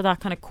better for that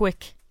kind of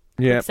quick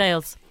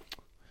sales.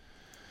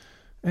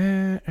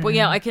 But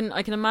yeah, I can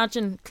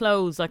imagine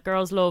clothes. Like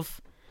girls love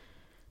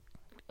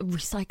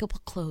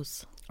recyclable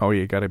clothes. Oh,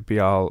 you got to be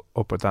all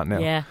up with that now.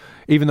 Yeah.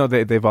 Even though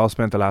they've all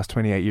spent the last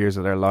 28 years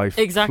of their life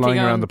flying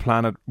around the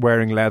planet,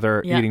 wearing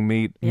leather, eating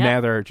meat,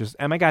 leather, just,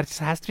 oh my God, it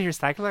just has to be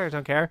recyclable, I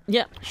don't care.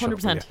 Yeah,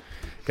 100%.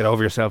 Get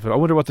over yourself. I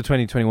wonder what the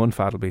 2021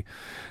 fad will be.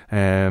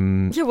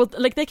 Yeah, well,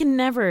 like they can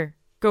never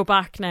go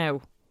back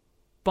now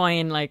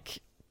buying like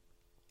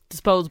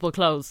disposable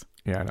clothes.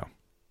 Yeah, I know.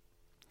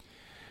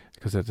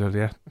 Because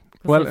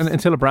well,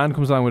 until a brand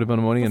comes along with a bit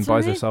of money and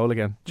buys their soul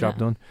again, job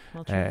done.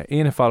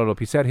 Ian had followed up.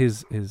 He said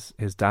his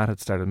dad had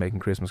started making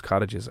Christmas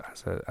cottages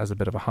as a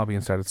bit of a hobby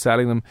and started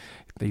selling them.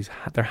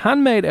 They're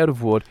handmade out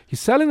of wood.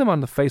 He's selling them on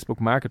the Facebook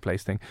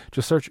Marketplace thing.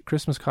 Just search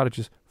Christmas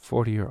cottages,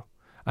 €40.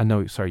 And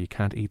no, sorry, you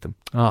can't eat them.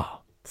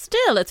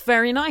 Still, it's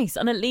very nice.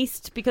 And at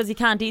least because you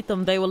can't eat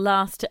them, they will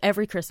last to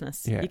every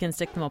Christmas. You can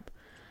stick them up.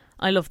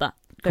 I love that.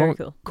 Very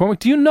cool. Cormac,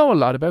 do you know a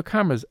lot about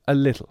cameras? A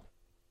little.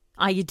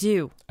 You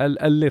do. A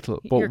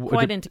little. But you're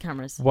quite into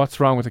cameras. What's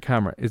wrong with the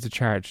camera? Is it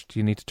charged? Do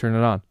you need to turn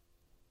it on?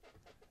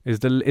 Is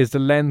the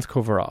lens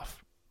cover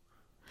off?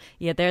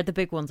 Yeah, they're the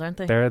big ones, aren't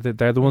they? They're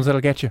the ones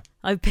that'll get you.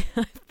 I've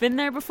been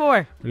there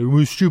before.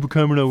 My stupid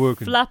camera not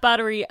working. Flat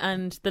battery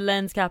and the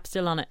lens cap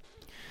still on it.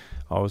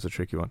 Always a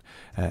tricky one.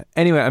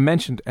 Anyway, I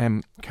mentioned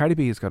Cardi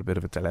B has got a bit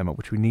of a dilemma,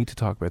 which we need to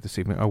talk about this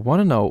evening. I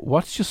want to know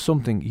what's just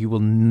something you will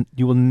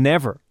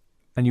never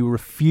and you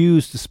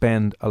refuse to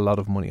spend a lot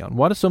of money on.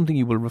 What is something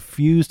you will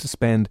refuse to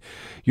spend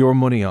your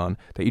money on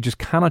that you just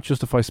cannot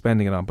justify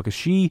spending it on? Because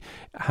she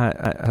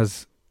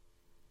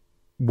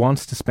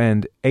wants to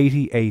spend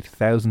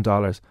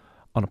 $88,000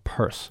 on a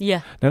purse.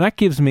 Yeah. Now that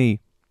gives me,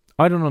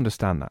 I don't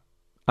understand that.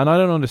 And I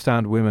don't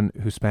understand women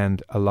who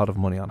spend a lot of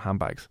money on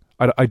handbags.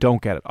 I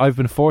don't get it. I've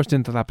been forced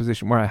into that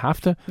position where I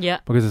have to. Yeah.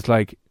 Because it's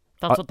like...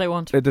 That's what they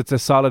want. It's a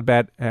solid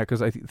bet.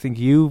 Because I think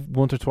you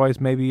once or twice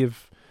maybe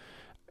have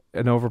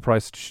an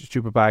overpriced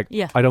stupid bag.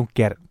 Yeah. I don't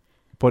get it.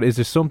 But is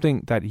there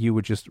something that you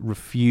would just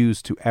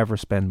refuse to ever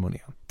spend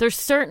money on? There's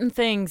certain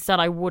things that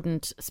I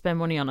wouldn't spend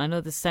money on. I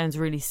know this sounds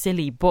really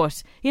silly,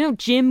 but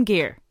gym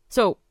gear.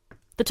 So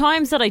the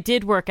times that I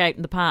did work out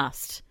in the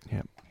past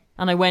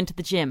and I went to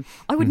the gym,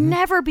 I would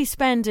never be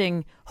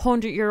spending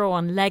 €100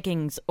 on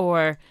leggings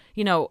or,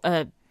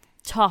 a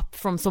top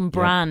from some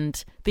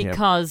brand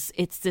because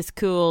it's this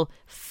cool,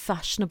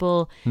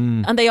 fashionable,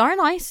 and they are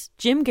nice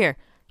gym gear.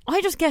 I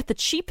just get the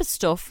cheapest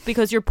stuff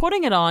because you're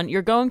putting it on,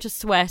 you're going to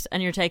sweat,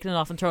 and you're taking it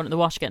off and throwing it in the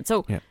wash again.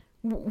 So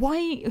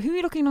why? Who are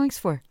you looking nice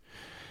for?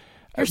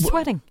 You're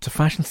sweating. It's a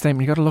fashion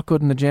statement. You got to look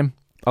good in the gym.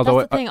 Although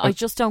that's the thing. I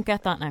just don't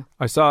get that now.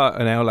 I saw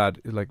an owl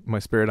lad, like my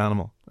spirit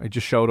animal. I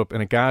just showed up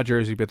in a GA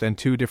jersey, but then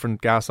two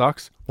different GA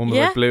socks. One was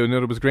like blue and the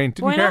other was green.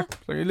 Didn't care.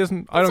 Like,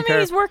 listen, I don't care.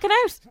 He's working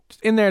out.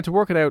 Just in there to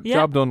work it out.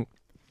 Job done.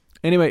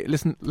 Anyway,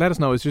 listen, let us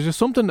know. Is there just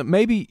something that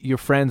maybe your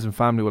friends and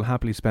family will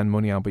happily spend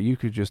money on, but you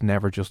could just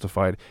never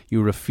justify it?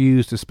 You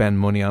refuse to spend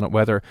money on it,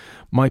 whether it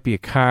might be a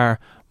car,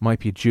 might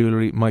be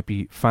jewellery, might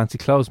be fancy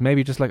clothes.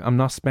 Maybe just like, I'm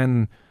not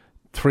spending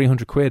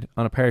 300 quid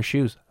on a pair of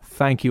shoes.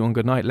 Thank you and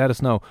good night. Let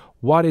us know.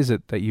 What is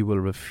it that you will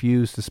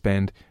refuse to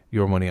spend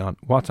your money on?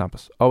 WhatsApp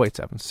us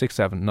 087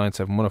 67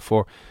 97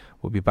 104.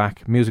 We'll be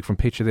back. Music from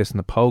Picture This and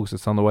the Pogues.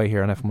 It's on the way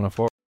here on FM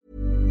 104.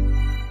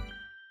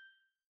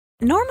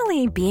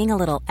 Normally, being a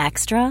little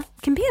extra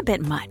can be a bit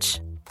much.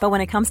 But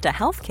when it comes to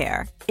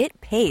healthcare, it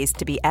pays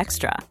to be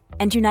extra.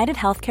 And United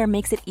Healthcare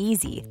makes it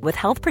easy with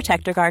Health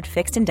Protector Guard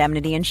fixed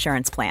indemnity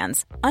insurance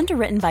plans.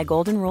 Underwritten by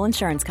Golden Rule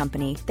Insurance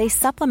Company, they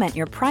supplement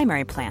your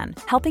primary plan,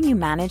 helping you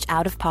manage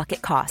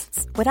out-of-pocket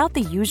costs without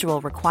the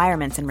usual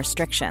requirements and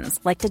restrictions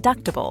like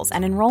deductibles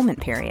and enrollment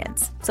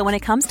periods. So when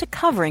it comes to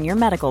covering your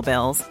medical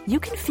bills,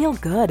 you can feel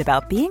good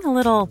about being a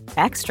little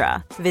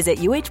extra. Visit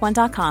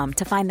UH1.com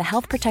to find the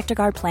Health Protector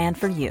Guard plan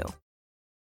for you.